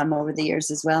he's become over the years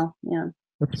as well. Yeah.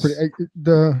 That's pretty,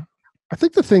 I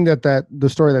think the thing that the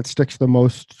story that sticks the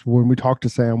most when we talked to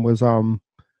Sam was,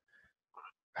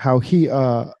 how he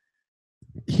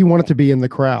wanted to be in the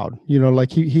crowd,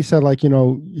 like he said, like,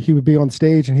 he would be on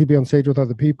stage and he'd be on stage with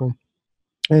other people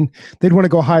and they'd want to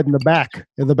go hide in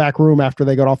the back room after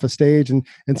they got off the stage. And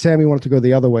Sammy wanted to go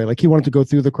the other way. Like he wanted to go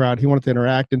through the crowd. He wanted to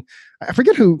interact. And I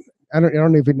forget who, I don't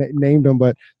know if he named him,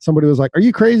 but somebody was like, are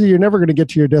you crazy? You're never going to get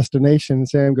to your destination. And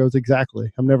Sam goes, exactly.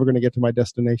 I'm never going to get to my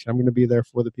destination. I'm going to be there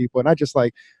for the people. And I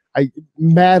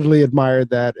madly admired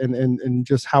that and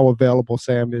just how available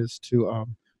Sam is to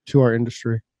our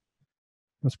industry.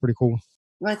 That's pretty cool.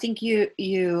 Well, I think you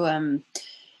when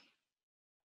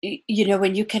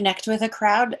you connect with a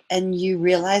crowd and you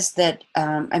realize that,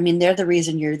 they're the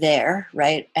reason you're there,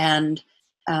 right? And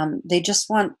they just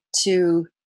want to,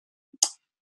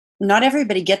 not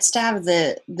everybody gets to have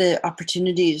the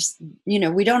opportunities.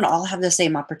 We don't all have the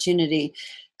same opportunity.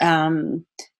 And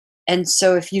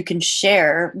so if you can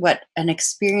share what an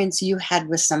experience you had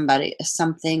with somebody,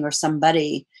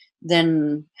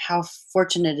 then how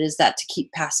fortunate is that to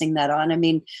keep passing that on?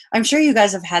 I'm sure you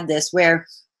guys have had this where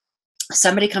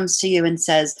somebody comes to you and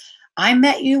says, I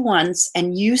met you once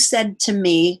and you said to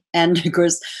me, and of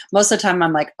course, most of the time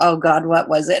I'm like, oh God, what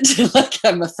was it? Like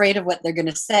I'm afraid of what they're going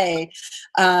to say,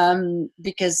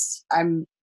 because I'm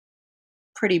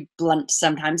pretty blunt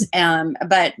sometimes.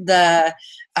 But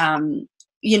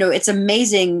it's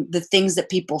amazing the things that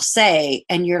people say,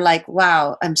 and you're like,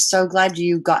 wow, I'm so glad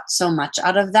you got so much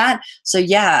out of that. So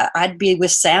yeah, I'd be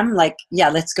with Sam, like, yeah,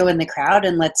 let's go in the crowd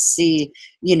and let's see,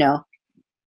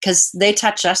 because they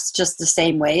touch us just the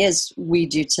same way as we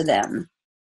do to them.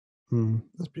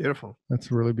 That's beautiful.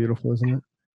 That's really beautiful, isn't it?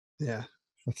 Yeah.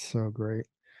 That's so great.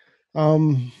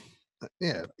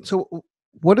 Yeah. So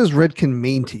what does Redken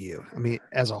mean to you?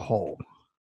 As a whole?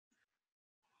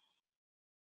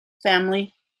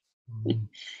 Family.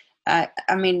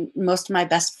 Most of my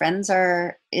best friends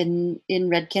are in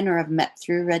Redken or have met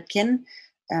through Redken.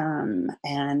 And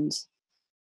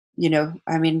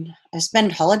I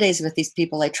spend holidays with these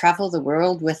people. I travel the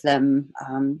world with them.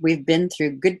 We've been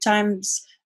through good times,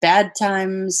 bad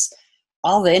times,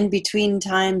 all the in-between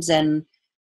times. And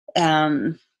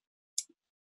the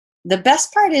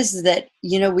best part is that,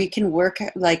 we can work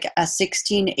like a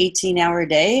 16, 18-hour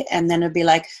day, and then it'll be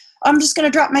like, I'm just going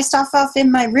to drop my stuff off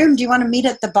in my room. Do you want to meet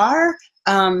at the bar?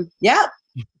 Yeah.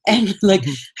 And like,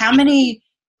 how many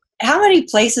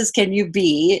places can you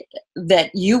be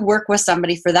that you work with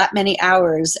somebody for that many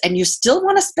hours and you still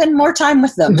want to spend more time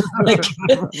with them? Like,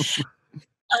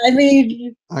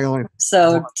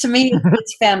 so to me,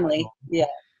 it's family. Yeah.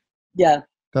 Yeah.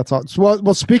 That's all. So,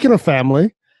 well, speaking of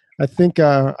family, I think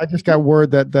I just got word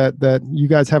that you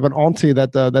guys have an auntie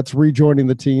that's rejoining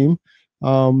the team.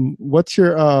 What's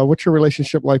your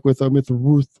relationship like with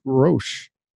Ruth Roche?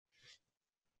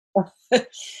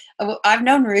 I've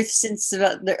known Ruth since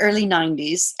the early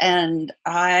 90s, and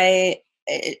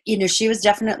she was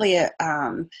definitely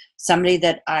somebody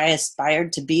that I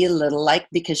aspired to be a little like,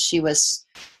 because she was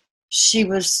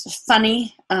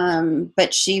funny,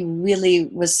 but she really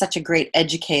was such a great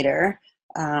educator.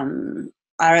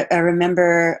 I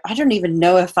remember, I don't even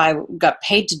know if I got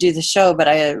paid to do the show, but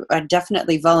I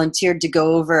definitely volunteered to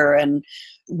go over and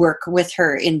work with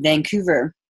her in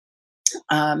Vancouver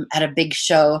at a big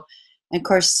show. And of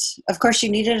course, she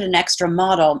needed an extra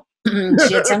model.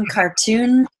 She had some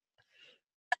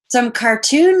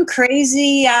cartoon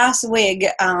crazy ass wig.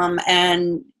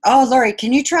 And, oh, Lori,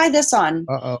 can you try this on?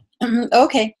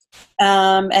 Okay.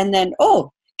 And then,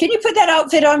 can you put that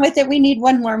outfit on with it? We need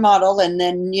one more model. And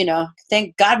then,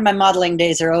 thank God my modeling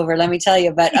days are over, let me tell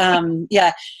you. But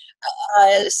yeah.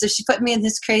 So she put me in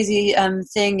this crazy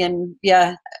thing, and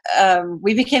yeah,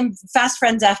 we became fast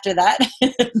friends after that.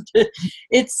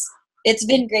 It's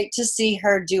been great to see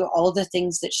her do all the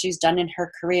things that she's done in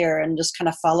her career, and just kind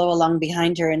of follow along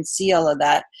behind her and see all of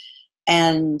that,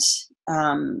 and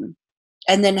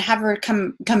then have her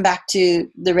come back to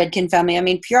the Redken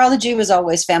family. Pureology was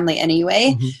always family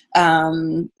anyway.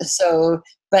 Mm-hmm.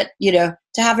 But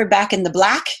to have her back in the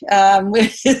black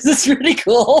is really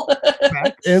cool.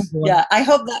 Yeah, I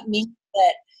hope that means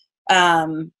that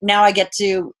now I get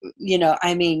to,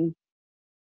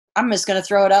 I'm just going to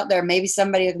throw it out there. Maybe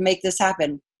somebody can make this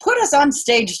happen. Put us on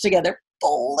stage together.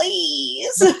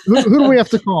 please. Who do we have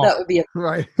to call? That would be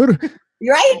right.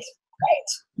 Right.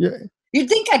 Yeah. You'd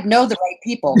think I'd know the right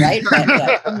people, right? But,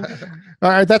 yeah. All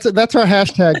right, that's our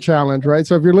hashtag challenge, right?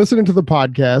 So if you're listening to the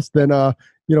podcast, then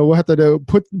we'll have to do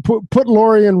put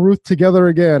Lori and Ruth together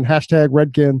again. Hashtag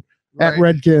Redkin at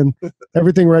Redkin,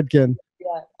 everything Redkin.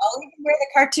 Yeah, I'll even wear the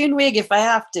cartoon wig if I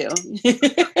have to.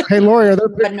 Hey, Lori,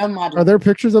 are there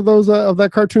pictures of those of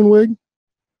that cartoon wig?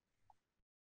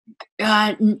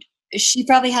 She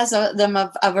probably has them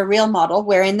of a real model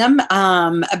wearing them.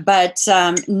 But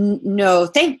no,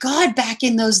 thank God back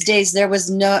in those days, there was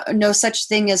no such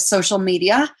thing as social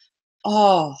media.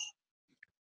 Oh,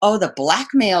 the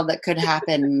blackmail that could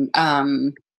happen.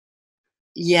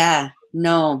 Yeah,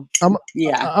 no. I'm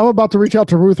about to reach out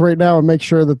to Ruth right now and make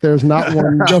sure that there's not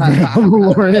one jumping on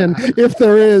Lori. And if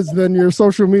there is, then your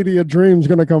social media dream's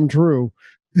going to come true.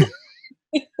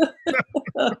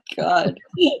 Oh, God.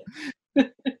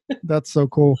 That's so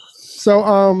cool. So,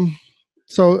 I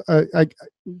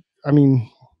mean,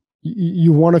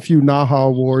 you won a few NAHA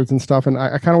awards and stuff, and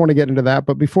I kind of want to get into that.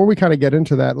 But before we kind of get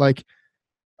into that, like,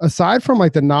 aside from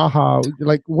like the NAHA,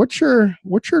 like, what's your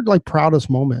like proudest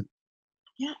moment?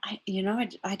 Yeah, I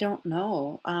don't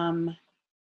know. I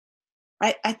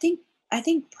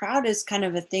think proud is kind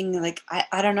of a thing. Like,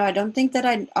 I don't know. I don't think that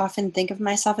I often think of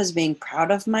myself as being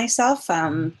proud of myself.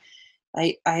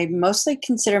 I mostly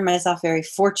consider myself very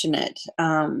fortunate,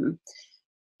 and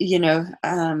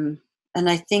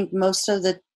I think most of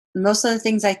the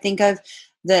things I think of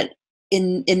that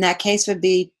in that case would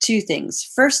be two things.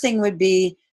 First thing would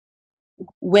be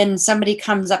when somebody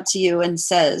comes up to you and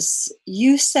says,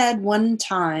 you said one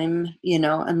time,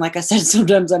 and like I said,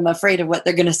 sometimes I'm afraid of what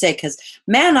they're going to say because,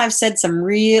 man, I've said some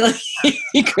really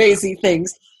crazy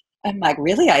things. I'm like,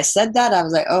 really? I said that? I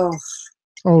was like, oh,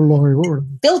 Lori, what were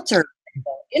filter.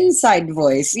 Inside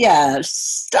voice, yeah,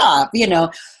 stop,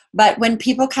 But when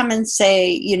people come and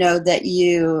say, that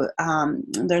you,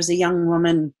 there's a young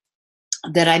woman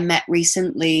that I met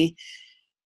recently,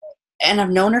 and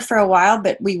I've known her for a while,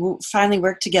 but we finally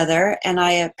worked together, and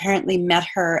I apparently met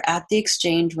her at the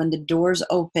exchange when the doors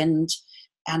opened,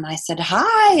 and I said,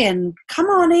 hi, and come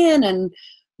on in, and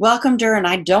welcomed her, and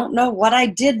I don't know what I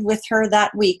did with her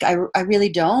that week. I really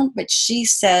don't, but she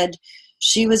said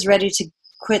she was ready to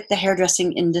quit the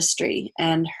hairdressing industry,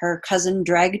 and her cousin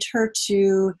dragged her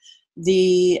to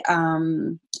the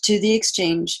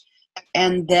exchange,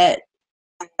 and that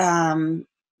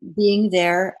being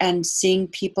there and seeing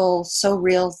people so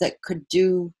real that could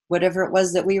do whatever it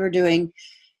was that we were doing,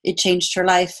 it changed her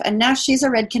life. And now she's a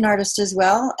Redken artist as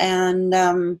well, and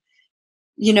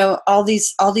all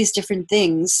these different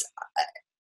things.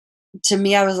 To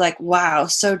me, I was like, wow.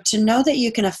 So to know that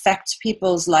you can affect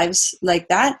people's lives like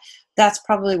that, that's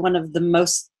probably one of the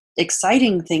most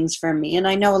exciting things for me. And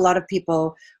I know a lot of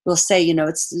people will say,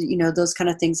 it's, those kind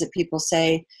of things that people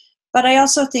say. But I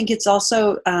also think it's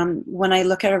also when I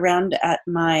look around at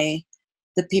the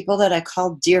people that I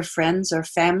call dear friends or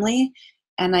family,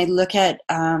 and I look at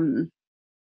how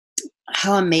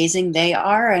amazing they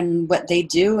are and what they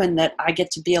do, and that I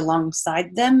get to be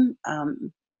alongside them.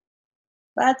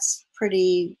 It's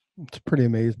pretty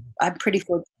amazing. I'm pretty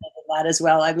fortunate in that as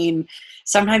well. I mean,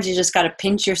 sometimes you just got to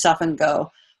pinch yourself and go,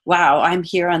 wow, I'm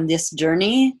here on this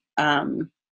journey.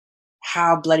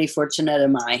 How bloody fortunate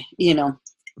am I,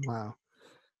 Wow.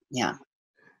 Yeah.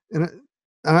 And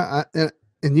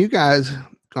you guys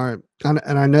are,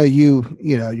 and I know you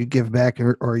give back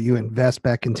or you invest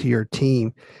back into your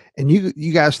team, and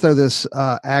you guys throw this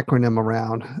acronym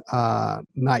around,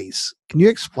 NICE. Can you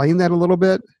explain that a little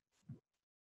bit?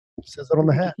 It says it on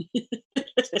the hat.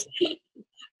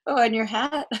 Oh, and your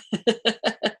hat?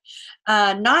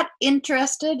 Not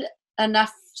interested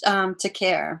enough to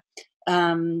care.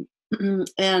 And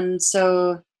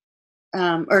so,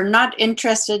 or not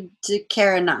interested to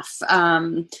care enough.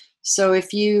 So if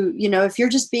if you're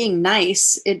just being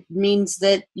nice, it means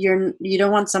that you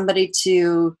don't want somebody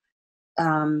to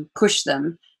push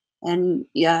them. And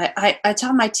yeah, I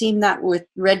tell my team that with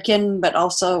Redken, but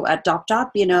also at DopTop,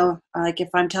 like if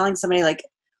I'm telling somebody like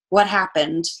what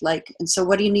happened, like, and so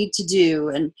what do you need to do?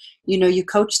 And, you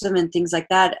coach them and things like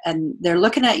that. And they're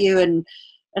looking at you and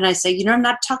I say, I'm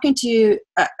not talking to you.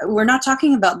 We're not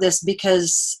talking about this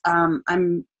because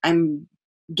I'm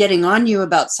getting on you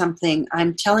about something.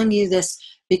 I'm telling you this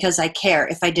because I care.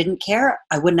 If I didn't care,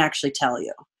 I wouldn't actually tell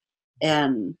you.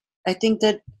 And I think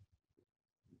that,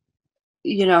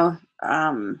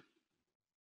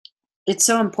 it's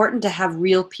so important to have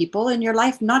real people in your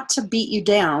life, not to beat you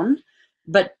down,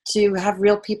 but to have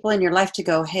real people in your life to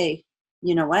go, hey,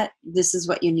 you know what? This is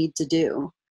what you need to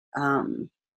do.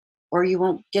 Or you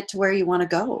won't get to where you want to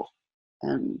go.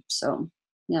 And so,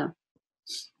 yeah.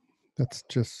 That's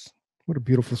just, what a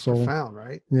beautiful soul. Profound,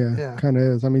 right? Yeah, Yeah. kind of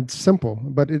is. I mean, it's simple,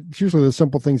 but it's usually the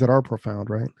simple things that are profound,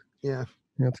 right? Yeah.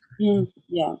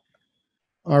 Yeah.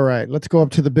 All right, let's go up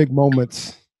to the big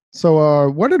moments. So,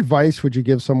 what advice would you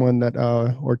give someone that,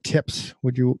 or tips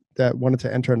would you that wanted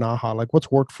to enter NAHA? Like,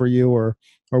 what's worked for you, or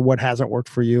what hasn't worked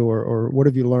for you, or what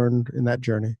have you learned in that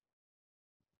journey?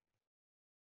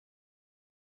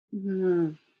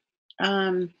 Mhm.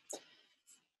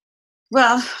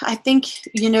 Well, I think,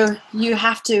 you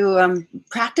have to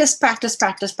practice, practice,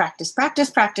 practice, practice, practice,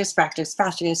 practice, practice,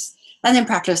 practice, and then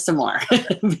practice some more.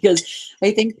 Because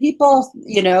I think people,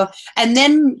 and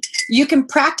then you can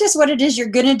practice what it is you're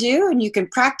going to do, and you can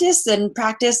practice, and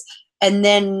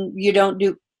then you don't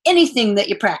do anything that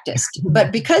you practiced.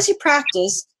 But because you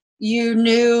practiced, you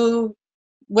knew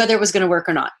whether it was going to work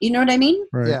or not. You know what I mean?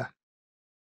 Right. Yeah.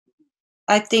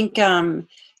 I think,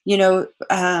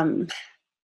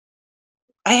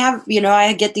 I have,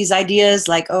 I get these ideas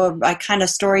like, oh, I kind of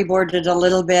storyboarded a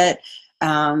little bit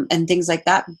and things like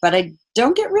that, but I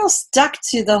don't get real stuck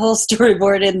to the whole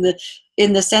storyboard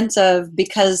in the sense of,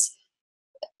 because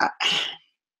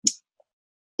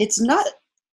it's not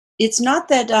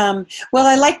that, well,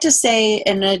 I like to say,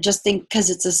 and I just think because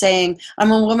it's a saying,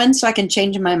 I'm a woman, so I can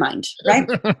change my mind, right?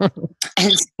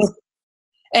 And so,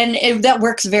 that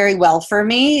works very well for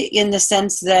me in the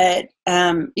sense that,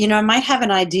 I might have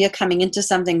an idea coming into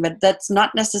something, but that's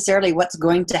not necessarily what's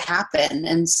going to happen.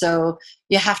 And so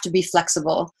you have to be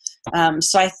flexible.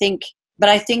 So I think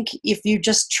if you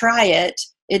just try it,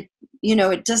 it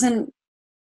doesn't,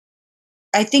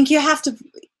 I think you have to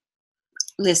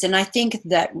listen. I think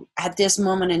that at this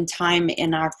moment in time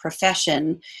in our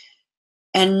profession,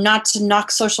 and not to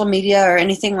knock social media or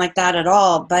anything like that at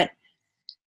all, but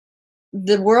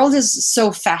the world is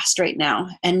so fast right now,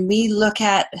 and we look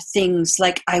at things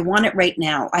like, I want it right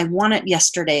now. I want it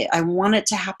yesterday. I want it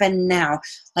to happen now.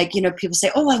 Like, people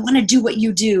say, oh, I want to do what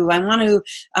you do. I want to,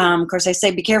 of course I say,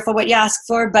 be careful what you ask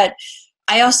for. But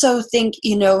I also think,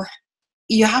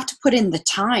 you have to put in the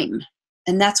time.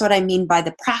 And that's what I mean by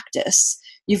the practice.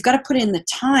 You've got to put in the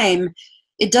time.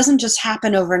 It doesn't just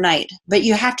happen overnight, but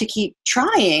you have to keep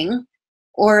trying,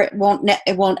 or it won't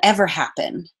ever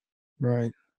happen.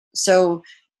 Right. So,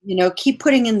 keep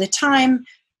putting in the time,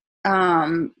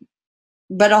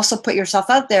 but also put yourself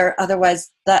out there. Otherwise,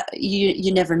 that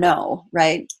you never know,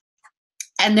 right?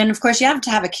 And then, of course, you have to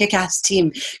have a kick-ass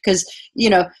team, because,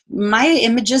 my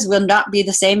images will not be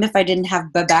the same if I didn't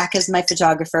have Babak as my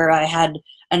photographer. I had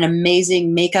an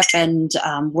amazing makeup and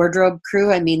wardrobe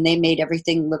crew. I mean, they made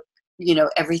everything look,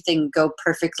 everything go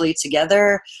perfectly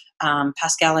together.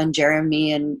 Pascal and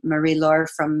Jeremy and Marie-Laure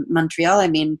from Montreal. I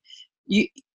mean,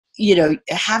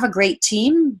 have a great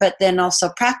team, but then also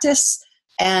practice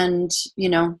and,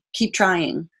 keep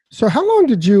trying. So how long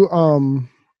did you,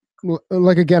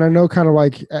 like, again, I know kind of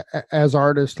like as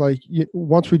artists, like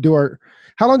once we do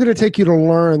how long did it take you to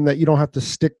learn that you don't have to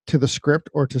stick to the script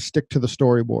or to stick to the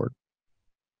storyboard?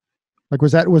 Like,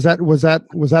 was that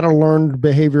a learned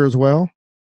behavior as well?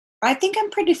 I think I'm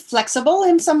pretty flexible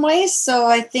in some ways. So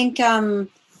I think,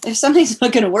 if something's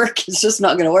not going to work, it's just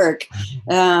not going to work.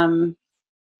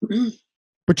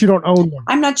 But you don't own them.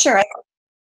 I'm not sure.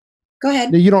 Go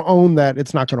ahead. You don't own that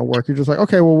it's not going to work. You're just like,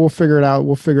 okay, well, we'll figure it out.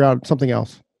 We'll figure out something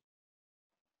else.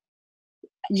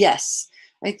 Yes.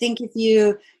 I think if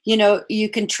you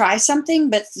can try something,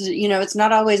 but, it's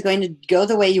not always going to go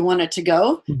the way you want it to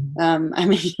go. Mm-hmm. I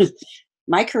mean,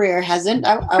 my career hasn't.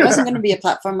 I wasn't going to be a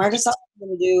platform artist. I wasn't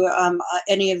going to do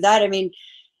any of that. I mean,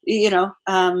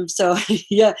 so,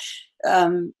 yeah,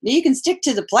 you can stick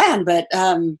to the plan, but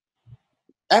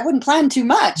I wouldn't plan too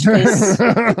much.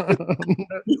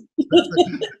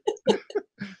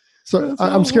 So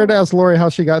I'm scared to ask Lori how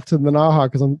she got to the NAHA,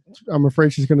 because I'm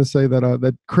afraid she's going to say that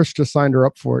that Chris just signed her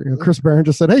up for it. Chris Barron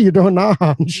just said, "Hey, you're doing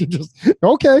NAHA," and she just,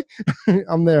 okay,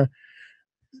 I'm there.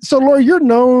 So Lori, you're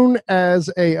known as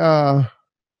a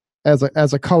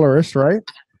colorist, right?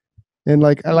 And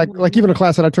like even a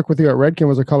class that I took with you at Redken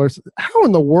was a colorist. How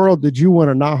in the world did you win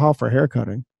a NAHA for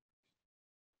haircutting?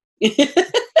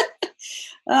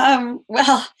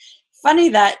 Well, funny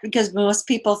that, because most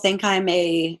people think I'm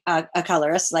a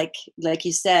colorist, like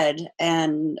you said,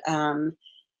 and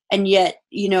yet,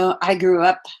 I grew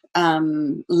up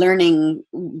learning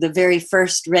the very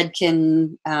first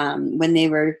Redken when they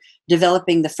were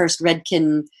developing the first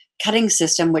Redken cutting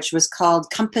system, which was called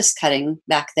compass cutting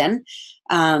back then.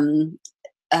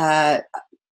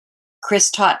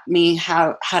 Chris taught me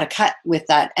how to cut with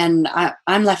that, and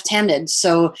I'm left-handed,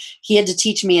 so he had to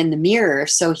teach me in the mirror.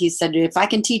 So he said, if I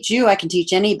can teach you, I can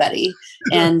teach anybody.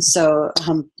 And so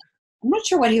I'm not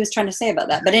sure what he was trying to say about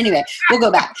that, but anyway, we'll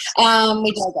go back.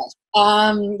 We digress.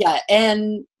 Yeah,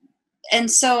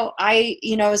 and so I,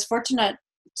 was fortunate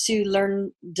to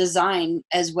learn design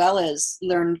as well as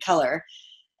learn color.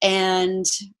 And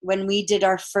when we did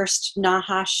our first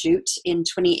NAHA shoot in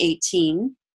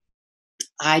 2018,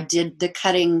 I did the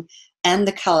cutting and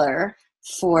the color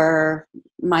for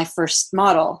my first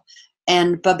model.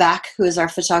 And Babak, who is our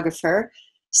photographer,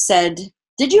 said,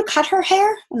 "Did you cut her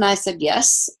hair?" And I said,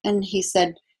 "Yes." And he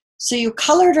said, "So you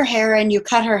colored her hair and you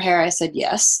cut her hair?" I said,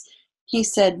 "Yes." He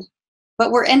said,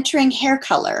 "But we're entering hair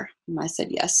color." And I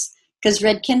said, "Yes." Because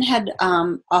Redken had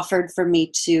offered for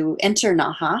me to enter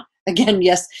NAHA. Again,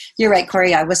 yes, you're right,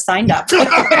 Corey. I was signed up.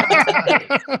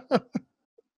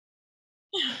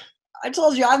 I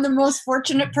told you I'm the most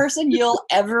fortunate person you'll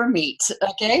ever meet.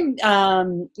 Okay.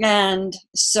 And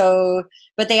so,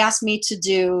 but they asked me to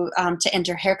do, to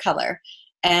enter hair color.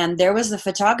 And there was the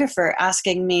photographer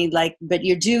asking me like, "But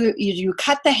you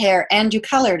cut the hair and you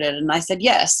colored it?" And I said,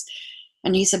 "Yes."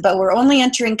 And he said, "But we're only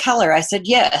entering color." I said,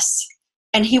 "Yes."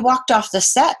 And he walked off the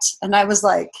set, and I was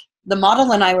like, the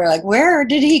model and I were like, "Where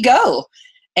did he go?"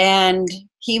 And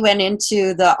he went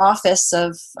into the office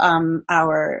of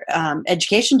our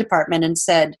education department and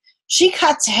said, "She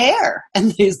cuts hair."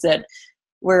 And they said,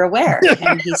 "We're aware."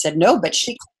 And he said, "No, but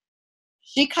she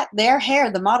cut their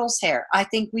hair, the model's hair. I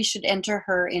think we should enter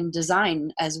her in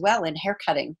design as well, in hair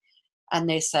cutting." And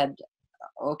they said,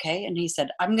 "Okay." And he said,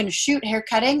 "I'm going to shoot hair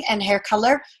cutting and hair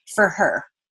color for her."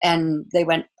 And they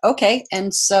went, "Okay."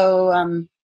 And so,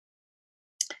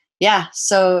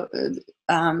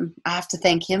 I have to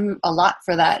thank him a lot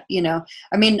for that.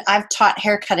 I mean, I've taught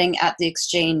hair cutting at the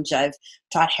exchange. I've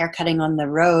taught hair cutting on the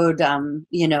road,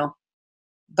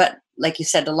 but like you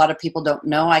said, a lot of people don't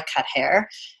know I cut hair.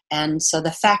 And so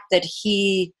the fact that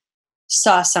he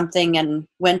saw something and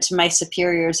went to my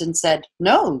superiors and said,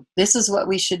 "No, this is what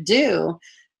we should do,"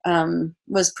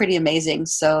 was pretty amazing.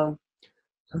 So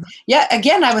yeah,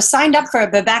 again, I was signed up for it,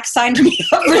 but Babak signed me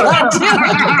up for that too.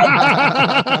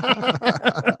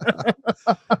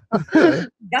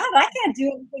 God, I can't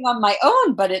do anything on my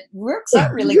own, but it works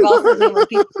out really well for me when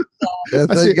people. Yeah,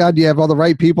 thank God you have all the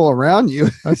right people around you.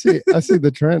 I see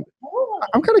the trend.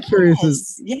 I'm kind of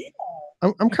curious.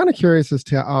 I'm kind of curious as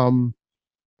to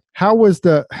how was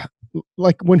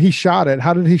like when he shot it?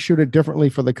 How did he shoot it differently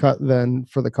for the cut than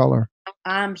for the color?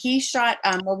 He shot,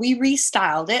 well, we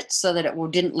restyled it so that it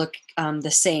didn't look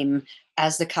the same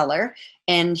as the color.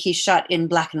 And he shot in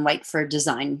black and white for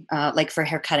design, like for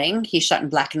hair cutting. He shot in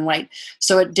black and white.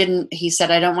 So it didn't, he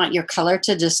said, "I don't want your color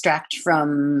to distract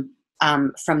from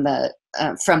the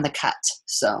cut."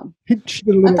 So I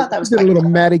thought that was a little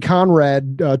Maddie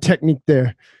Conrad technique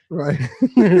there. Right.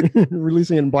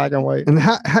 Releasing it in black and white. And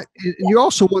you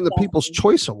also won the People's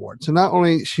Choice Award. So not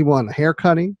only she won hair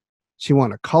cutting, she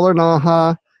won a color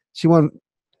NAHA, she won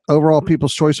overall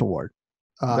People's Choice Award.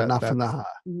 Not for NAHA.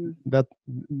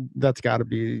 That's got to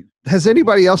be. Has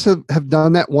anybody else have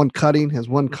done that? One cutting, has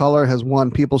one color, has won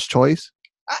People's Choice?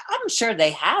 I'm sure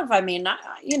they have. I mean,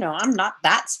 I'm not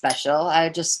that special. I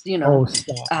just, Oh,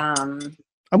 stop.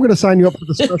 I'm going to sign you up for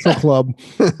the special club.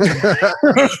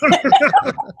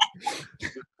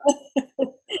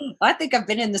 I think I've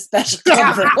been in the special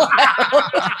club for a while.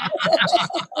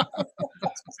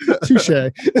 Touche.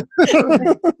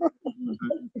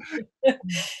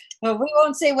 Well, we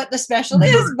won't say what the special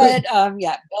is, but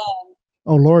yeah.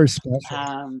 Oh, Lori's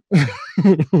special.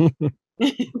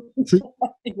 Yeah,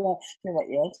 you're right.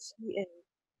 Yes, she is.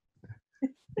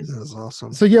 That's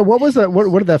awesome. So yeah, what was that?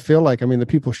 What did that feel like? I mean, the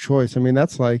People's Choice. I mean,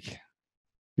 that's like,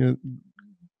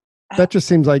 that just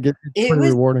seems like it's pretty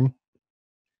rewarding.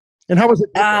 And how was it?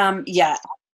 Yeah.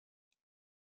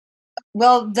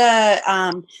 Well,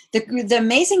 the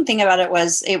amazing thing about it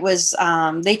was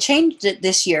they changed it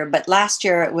this year, but last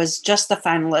year it was just the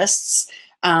finalists.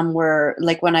 Were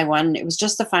like when I won, it was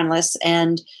just the finalists,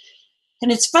 and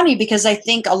it's funny because I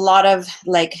think a lot of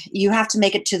like you have to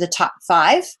make it to the top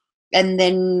 5. And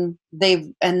then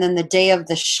the day of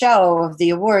the show of the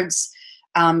awards,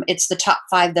 it's the top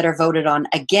 5 that are voted on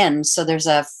again. So there's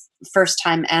a first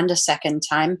time and a second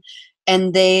time,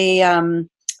 and they, I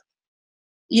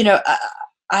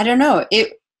don't know.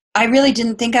 I really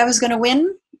didn't think I was going to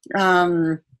win.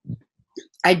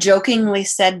 I jokingly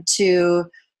said to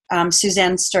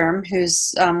Suzanne Sturm,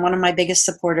 who's one of my biggest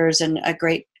supporters and a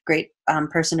great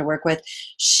person to work with.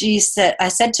 I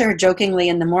said to her jokingly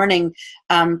in the morning,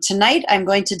 "Tonight I'm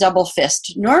going to double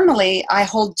fist. Normally I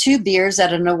hold 2 beers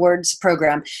at an awards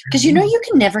program because you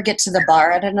can never get to the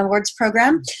bar at an awards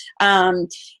program. And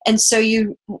so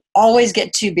you always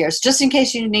get 2 beers. Just in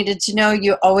case you needed to know,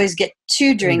 you always get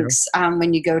 2 drinks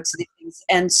when you go to these things. things.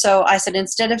 And so I said,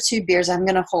 instead of 2 beers, I'm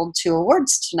going to hold 2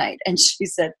 awards tonight. And she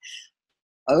said,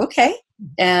 okay.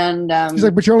 And she's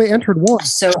like, but you only entered one.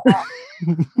 So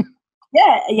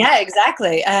yeah,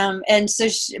 exactly. And so,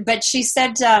 but she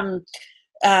said,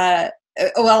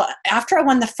 well, after I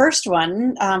won the first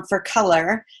one for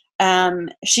color,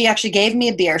 she actually gave me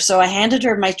a beer. So I handed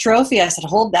her my trophy. I said,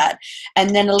 hold that.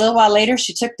 And then a little while later,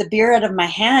 she took the beer out of my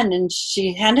hand and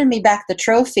she handed me back the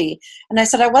trophy. And I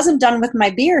said, I wasn't done with my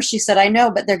beer. She said, I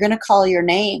know, but they're going to call your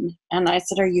name. And I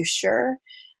said, are you sure?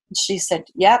 And she said,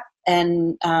 yep.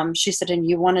 And she said, and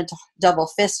you wanted to double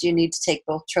fist, you need to take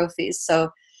both trophies. So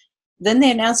then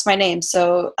they announced my name.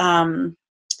 So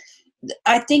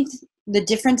I think the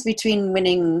difference between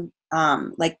winning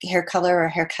like hair color or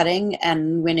hair cutting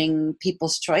and winning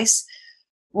People's Choice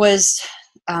was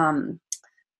the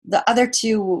other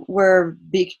 2 were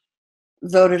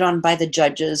voted on by the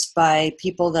judges, by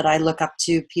people that I look up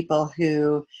to, people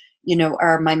who, you know,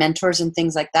 are my mentors and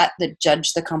things like that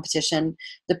judge the competition.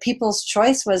 The People's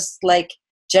Choice was like,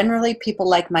 generally people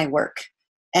like my work.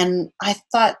 And I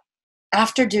thought,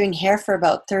 after doing hair for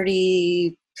about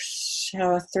 30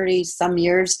 some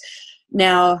years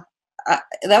now,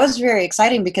 that was very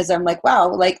exciting because I'm like,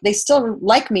 wow, like they still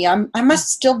like me. I must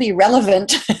still be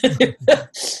relevant. I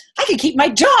can keep my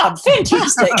job.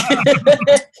 Fantastic.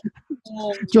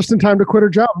 Just in time to quit her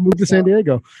job and move to San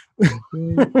Diego.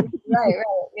 right.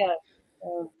 Yeah.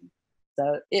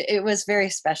 So it was very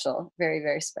special, very,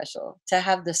 very special to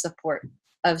have the support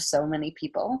of so many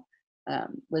people.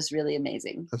 Was really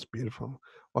amazing. That's beautiful.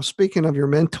 Well, speaking of your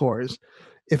mentors,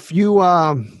 if you,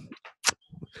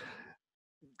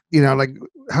 you know, like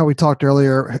how we talked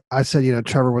earlier, I said, you know,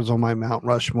 Trevor was on my Mount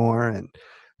Rushmore, and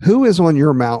who is on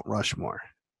your Mount Rushmore?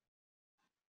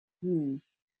 Oh,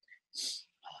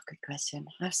 good question.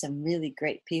 I have some really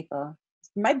great people.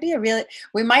 Might be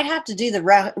we might have to do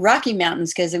the Rocky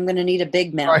Mountains because I'm going to need a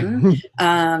big mountain.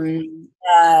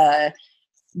 Right.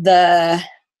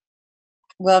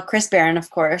 Well, Chris Barron, of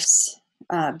course,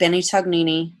 Benny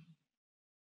Tognini,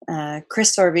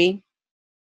 Chris Sorby,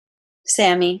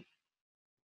 Sammy,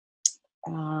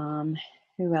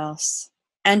 who else?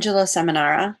 Angelo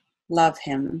Seminara, love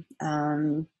him.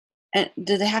 And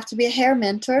do they have to be a hair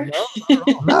mentor?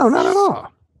 No, not at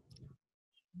all.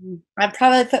 I'd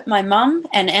probably put my mom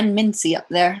and Ann Mincy up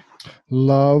there.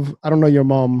 I don't know your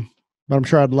mom, but I'm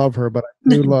sure I'd love her, but I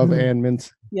do love Ann Mincy.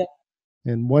 Yeah.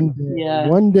 And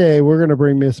one day we're going to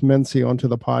bring Miss Mincy onto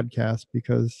the podcast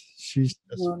because she's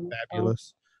just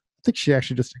fabulous. I think she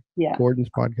actually just did Gordon's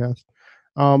podcast.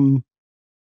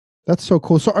 That's so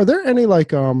cool. So are there any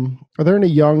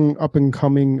young up and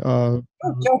coming Joe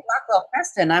Blackwell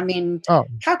Preston? I mean,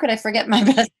 how could I forget my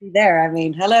bestie there? I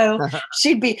mean, hello.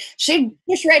 She'd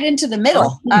push right into the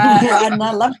middle. And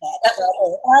I love that about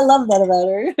her. I love that about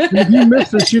her. If you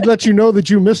missed her, she'd let you know that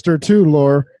you missed her too,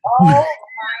 Laura. Oh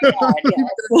my God,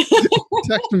 yes.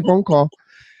 Text and phone call.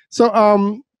 So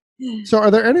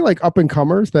are there any like up and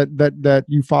comers that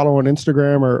you follow on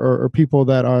Instagram or people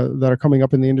that are coming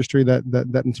up in the industry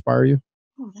that inspire you?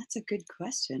 Oh, that's a good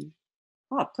question.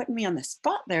 Oh, putting me on the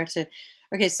spot there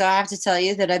okay, so I have to tell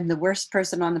you that I'm the worst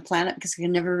person on the planet because I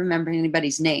can never remember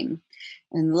anybody's name.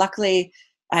 And luckily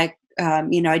I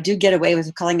do get away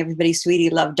with calling everybody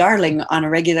sweetie, love, darling on a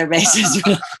regular basis.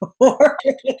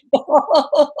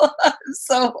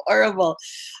 So horrible.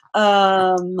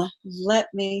 Let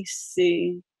me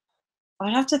see.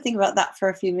 I'd have to think about that for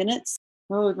a few minutes.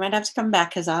 Oh, we might have to come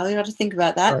back because I'll have to think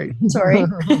about that. Right. Sorry.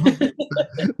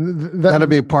 That'll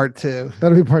be part 2.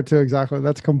 That'll be part 2. Exactly.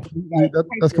 That's completely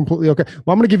that's completely okay.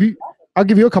 Well, I'll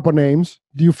give you a couple names.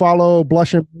 Do you follow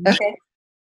Blush and Maine? Okay.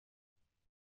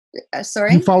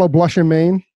 Sorry. Do you follow Blush and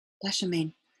Maine? Blush and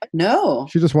Maine. No.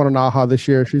 She just won a NAHA this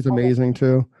year. She's amazing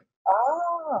too.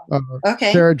 Oh.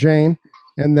 Okay. Sarah Jane.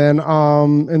 And then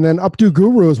Updo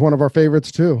Guru is one of our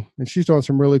favorites too, and she's doing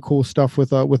some really cool stuff with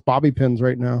bobby pins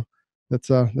right now. That's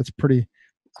pretty.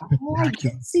 Oh, I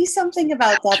did see something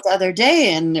about that the other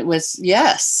day, and it was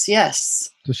yes.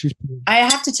 So I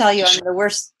have to tell you, I'm the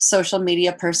worst social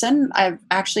media person. I've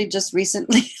actually just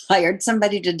recently hired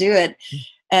somebody to do it,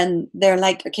 and they're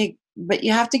like, "Okay, but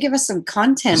you have to give us some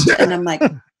content," and I'm like,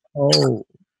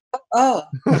 "Oh,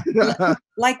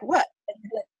 like what?"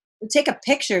 Take a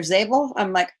picture, Zabel.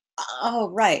 I'm like, oh,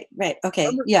 right.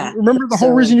 Okay. Remember the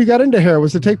whole reason you got into hair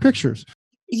was to take pictures.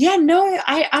 Yeah, no,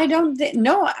 I don't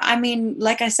no. I mean,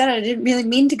 like I said, I didn't really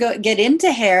mean to get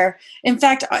into hair. In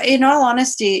fact, in all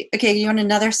honesty, okay, you want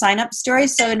another sign-up story?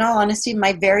 So in all honesty,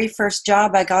 my very first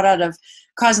job I got out of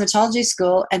cosmetology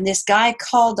school, and this guy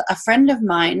called a friend of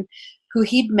mine who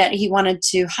he'd met, he wanted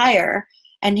to hire,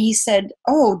 and he said,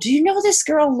 oh, do you know this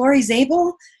girl, Lori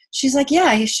Zabel? she's like,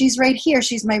 yeah, she's right here.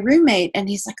 She's my roommate. And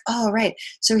he's like, oh, right.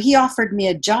 So he offered me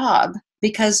a job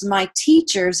because my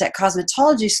teachers at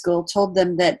cosmetology school told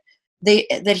them that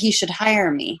he should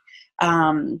hire me.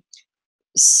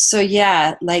 So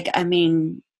yeah, like, I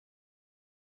mean,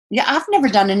 yeah, I've never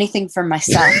done anything for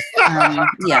myself.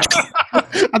 Yeah.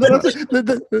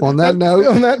 On that note,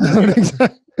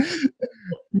 exactly.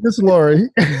 Miss Lori,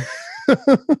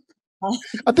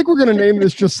 I think we're going to name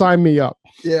this "Just Sign Me Up."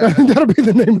 Yeah, that'll be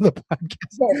the name of the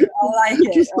podcast. I like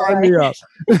it. Just sign me up.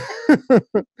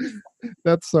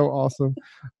 That's so awesome,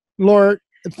 Laura.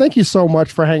 Thank you so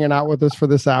much for hanging out with us for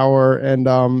this hour and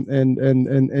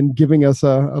giving us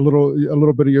a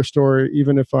little bit of your story.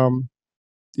 Even if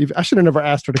I should have never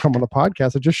asked her to come on the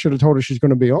podcast. I just should have told her she's going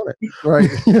to be on it. Right.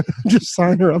 Just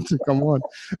sign her up to come on.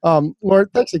 Laura,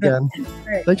 thanks again.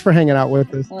 Thanks for hanging out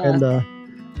with us. And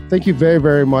thank you very,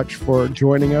 very much for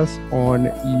joining us on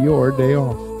your day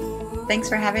off. Thanks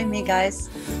for having me, guys.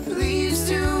 Please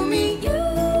do me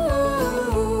you.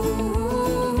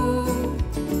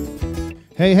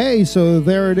 Hey, so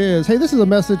there it is. Hey, this is a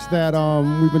message that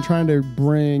we've been trying to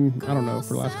bring, I don't know,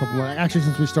 for the last couple of months, actually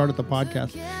since we started the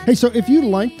podcast. Hey, so if you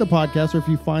like the podcast or if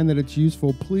you find that it's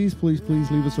useful, please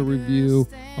leave us a review,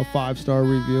 a 5-star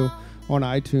review on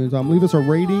iTunes. Leave us a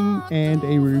rating and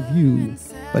a review.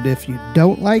 But if you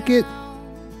don't like it,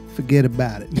 forget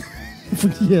about it.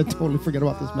 Yeah, totally forget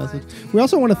about this message. We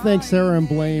also want to thank Sarah and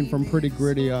Blaine from Pretty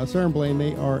Gritty. Sarah and Blaine,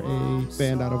 they are a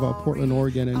band out of Portland,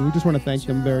 Oregon, and we just want to thank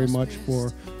them very much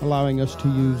for allowing us to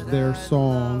use their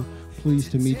song,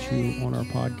 Pleased to Meet You, on our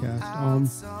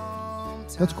podcast.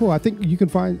 That's cool. I think you can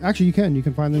find, actually you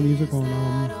can find their music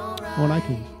on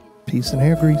iTunes. Peace and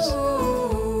hair grease.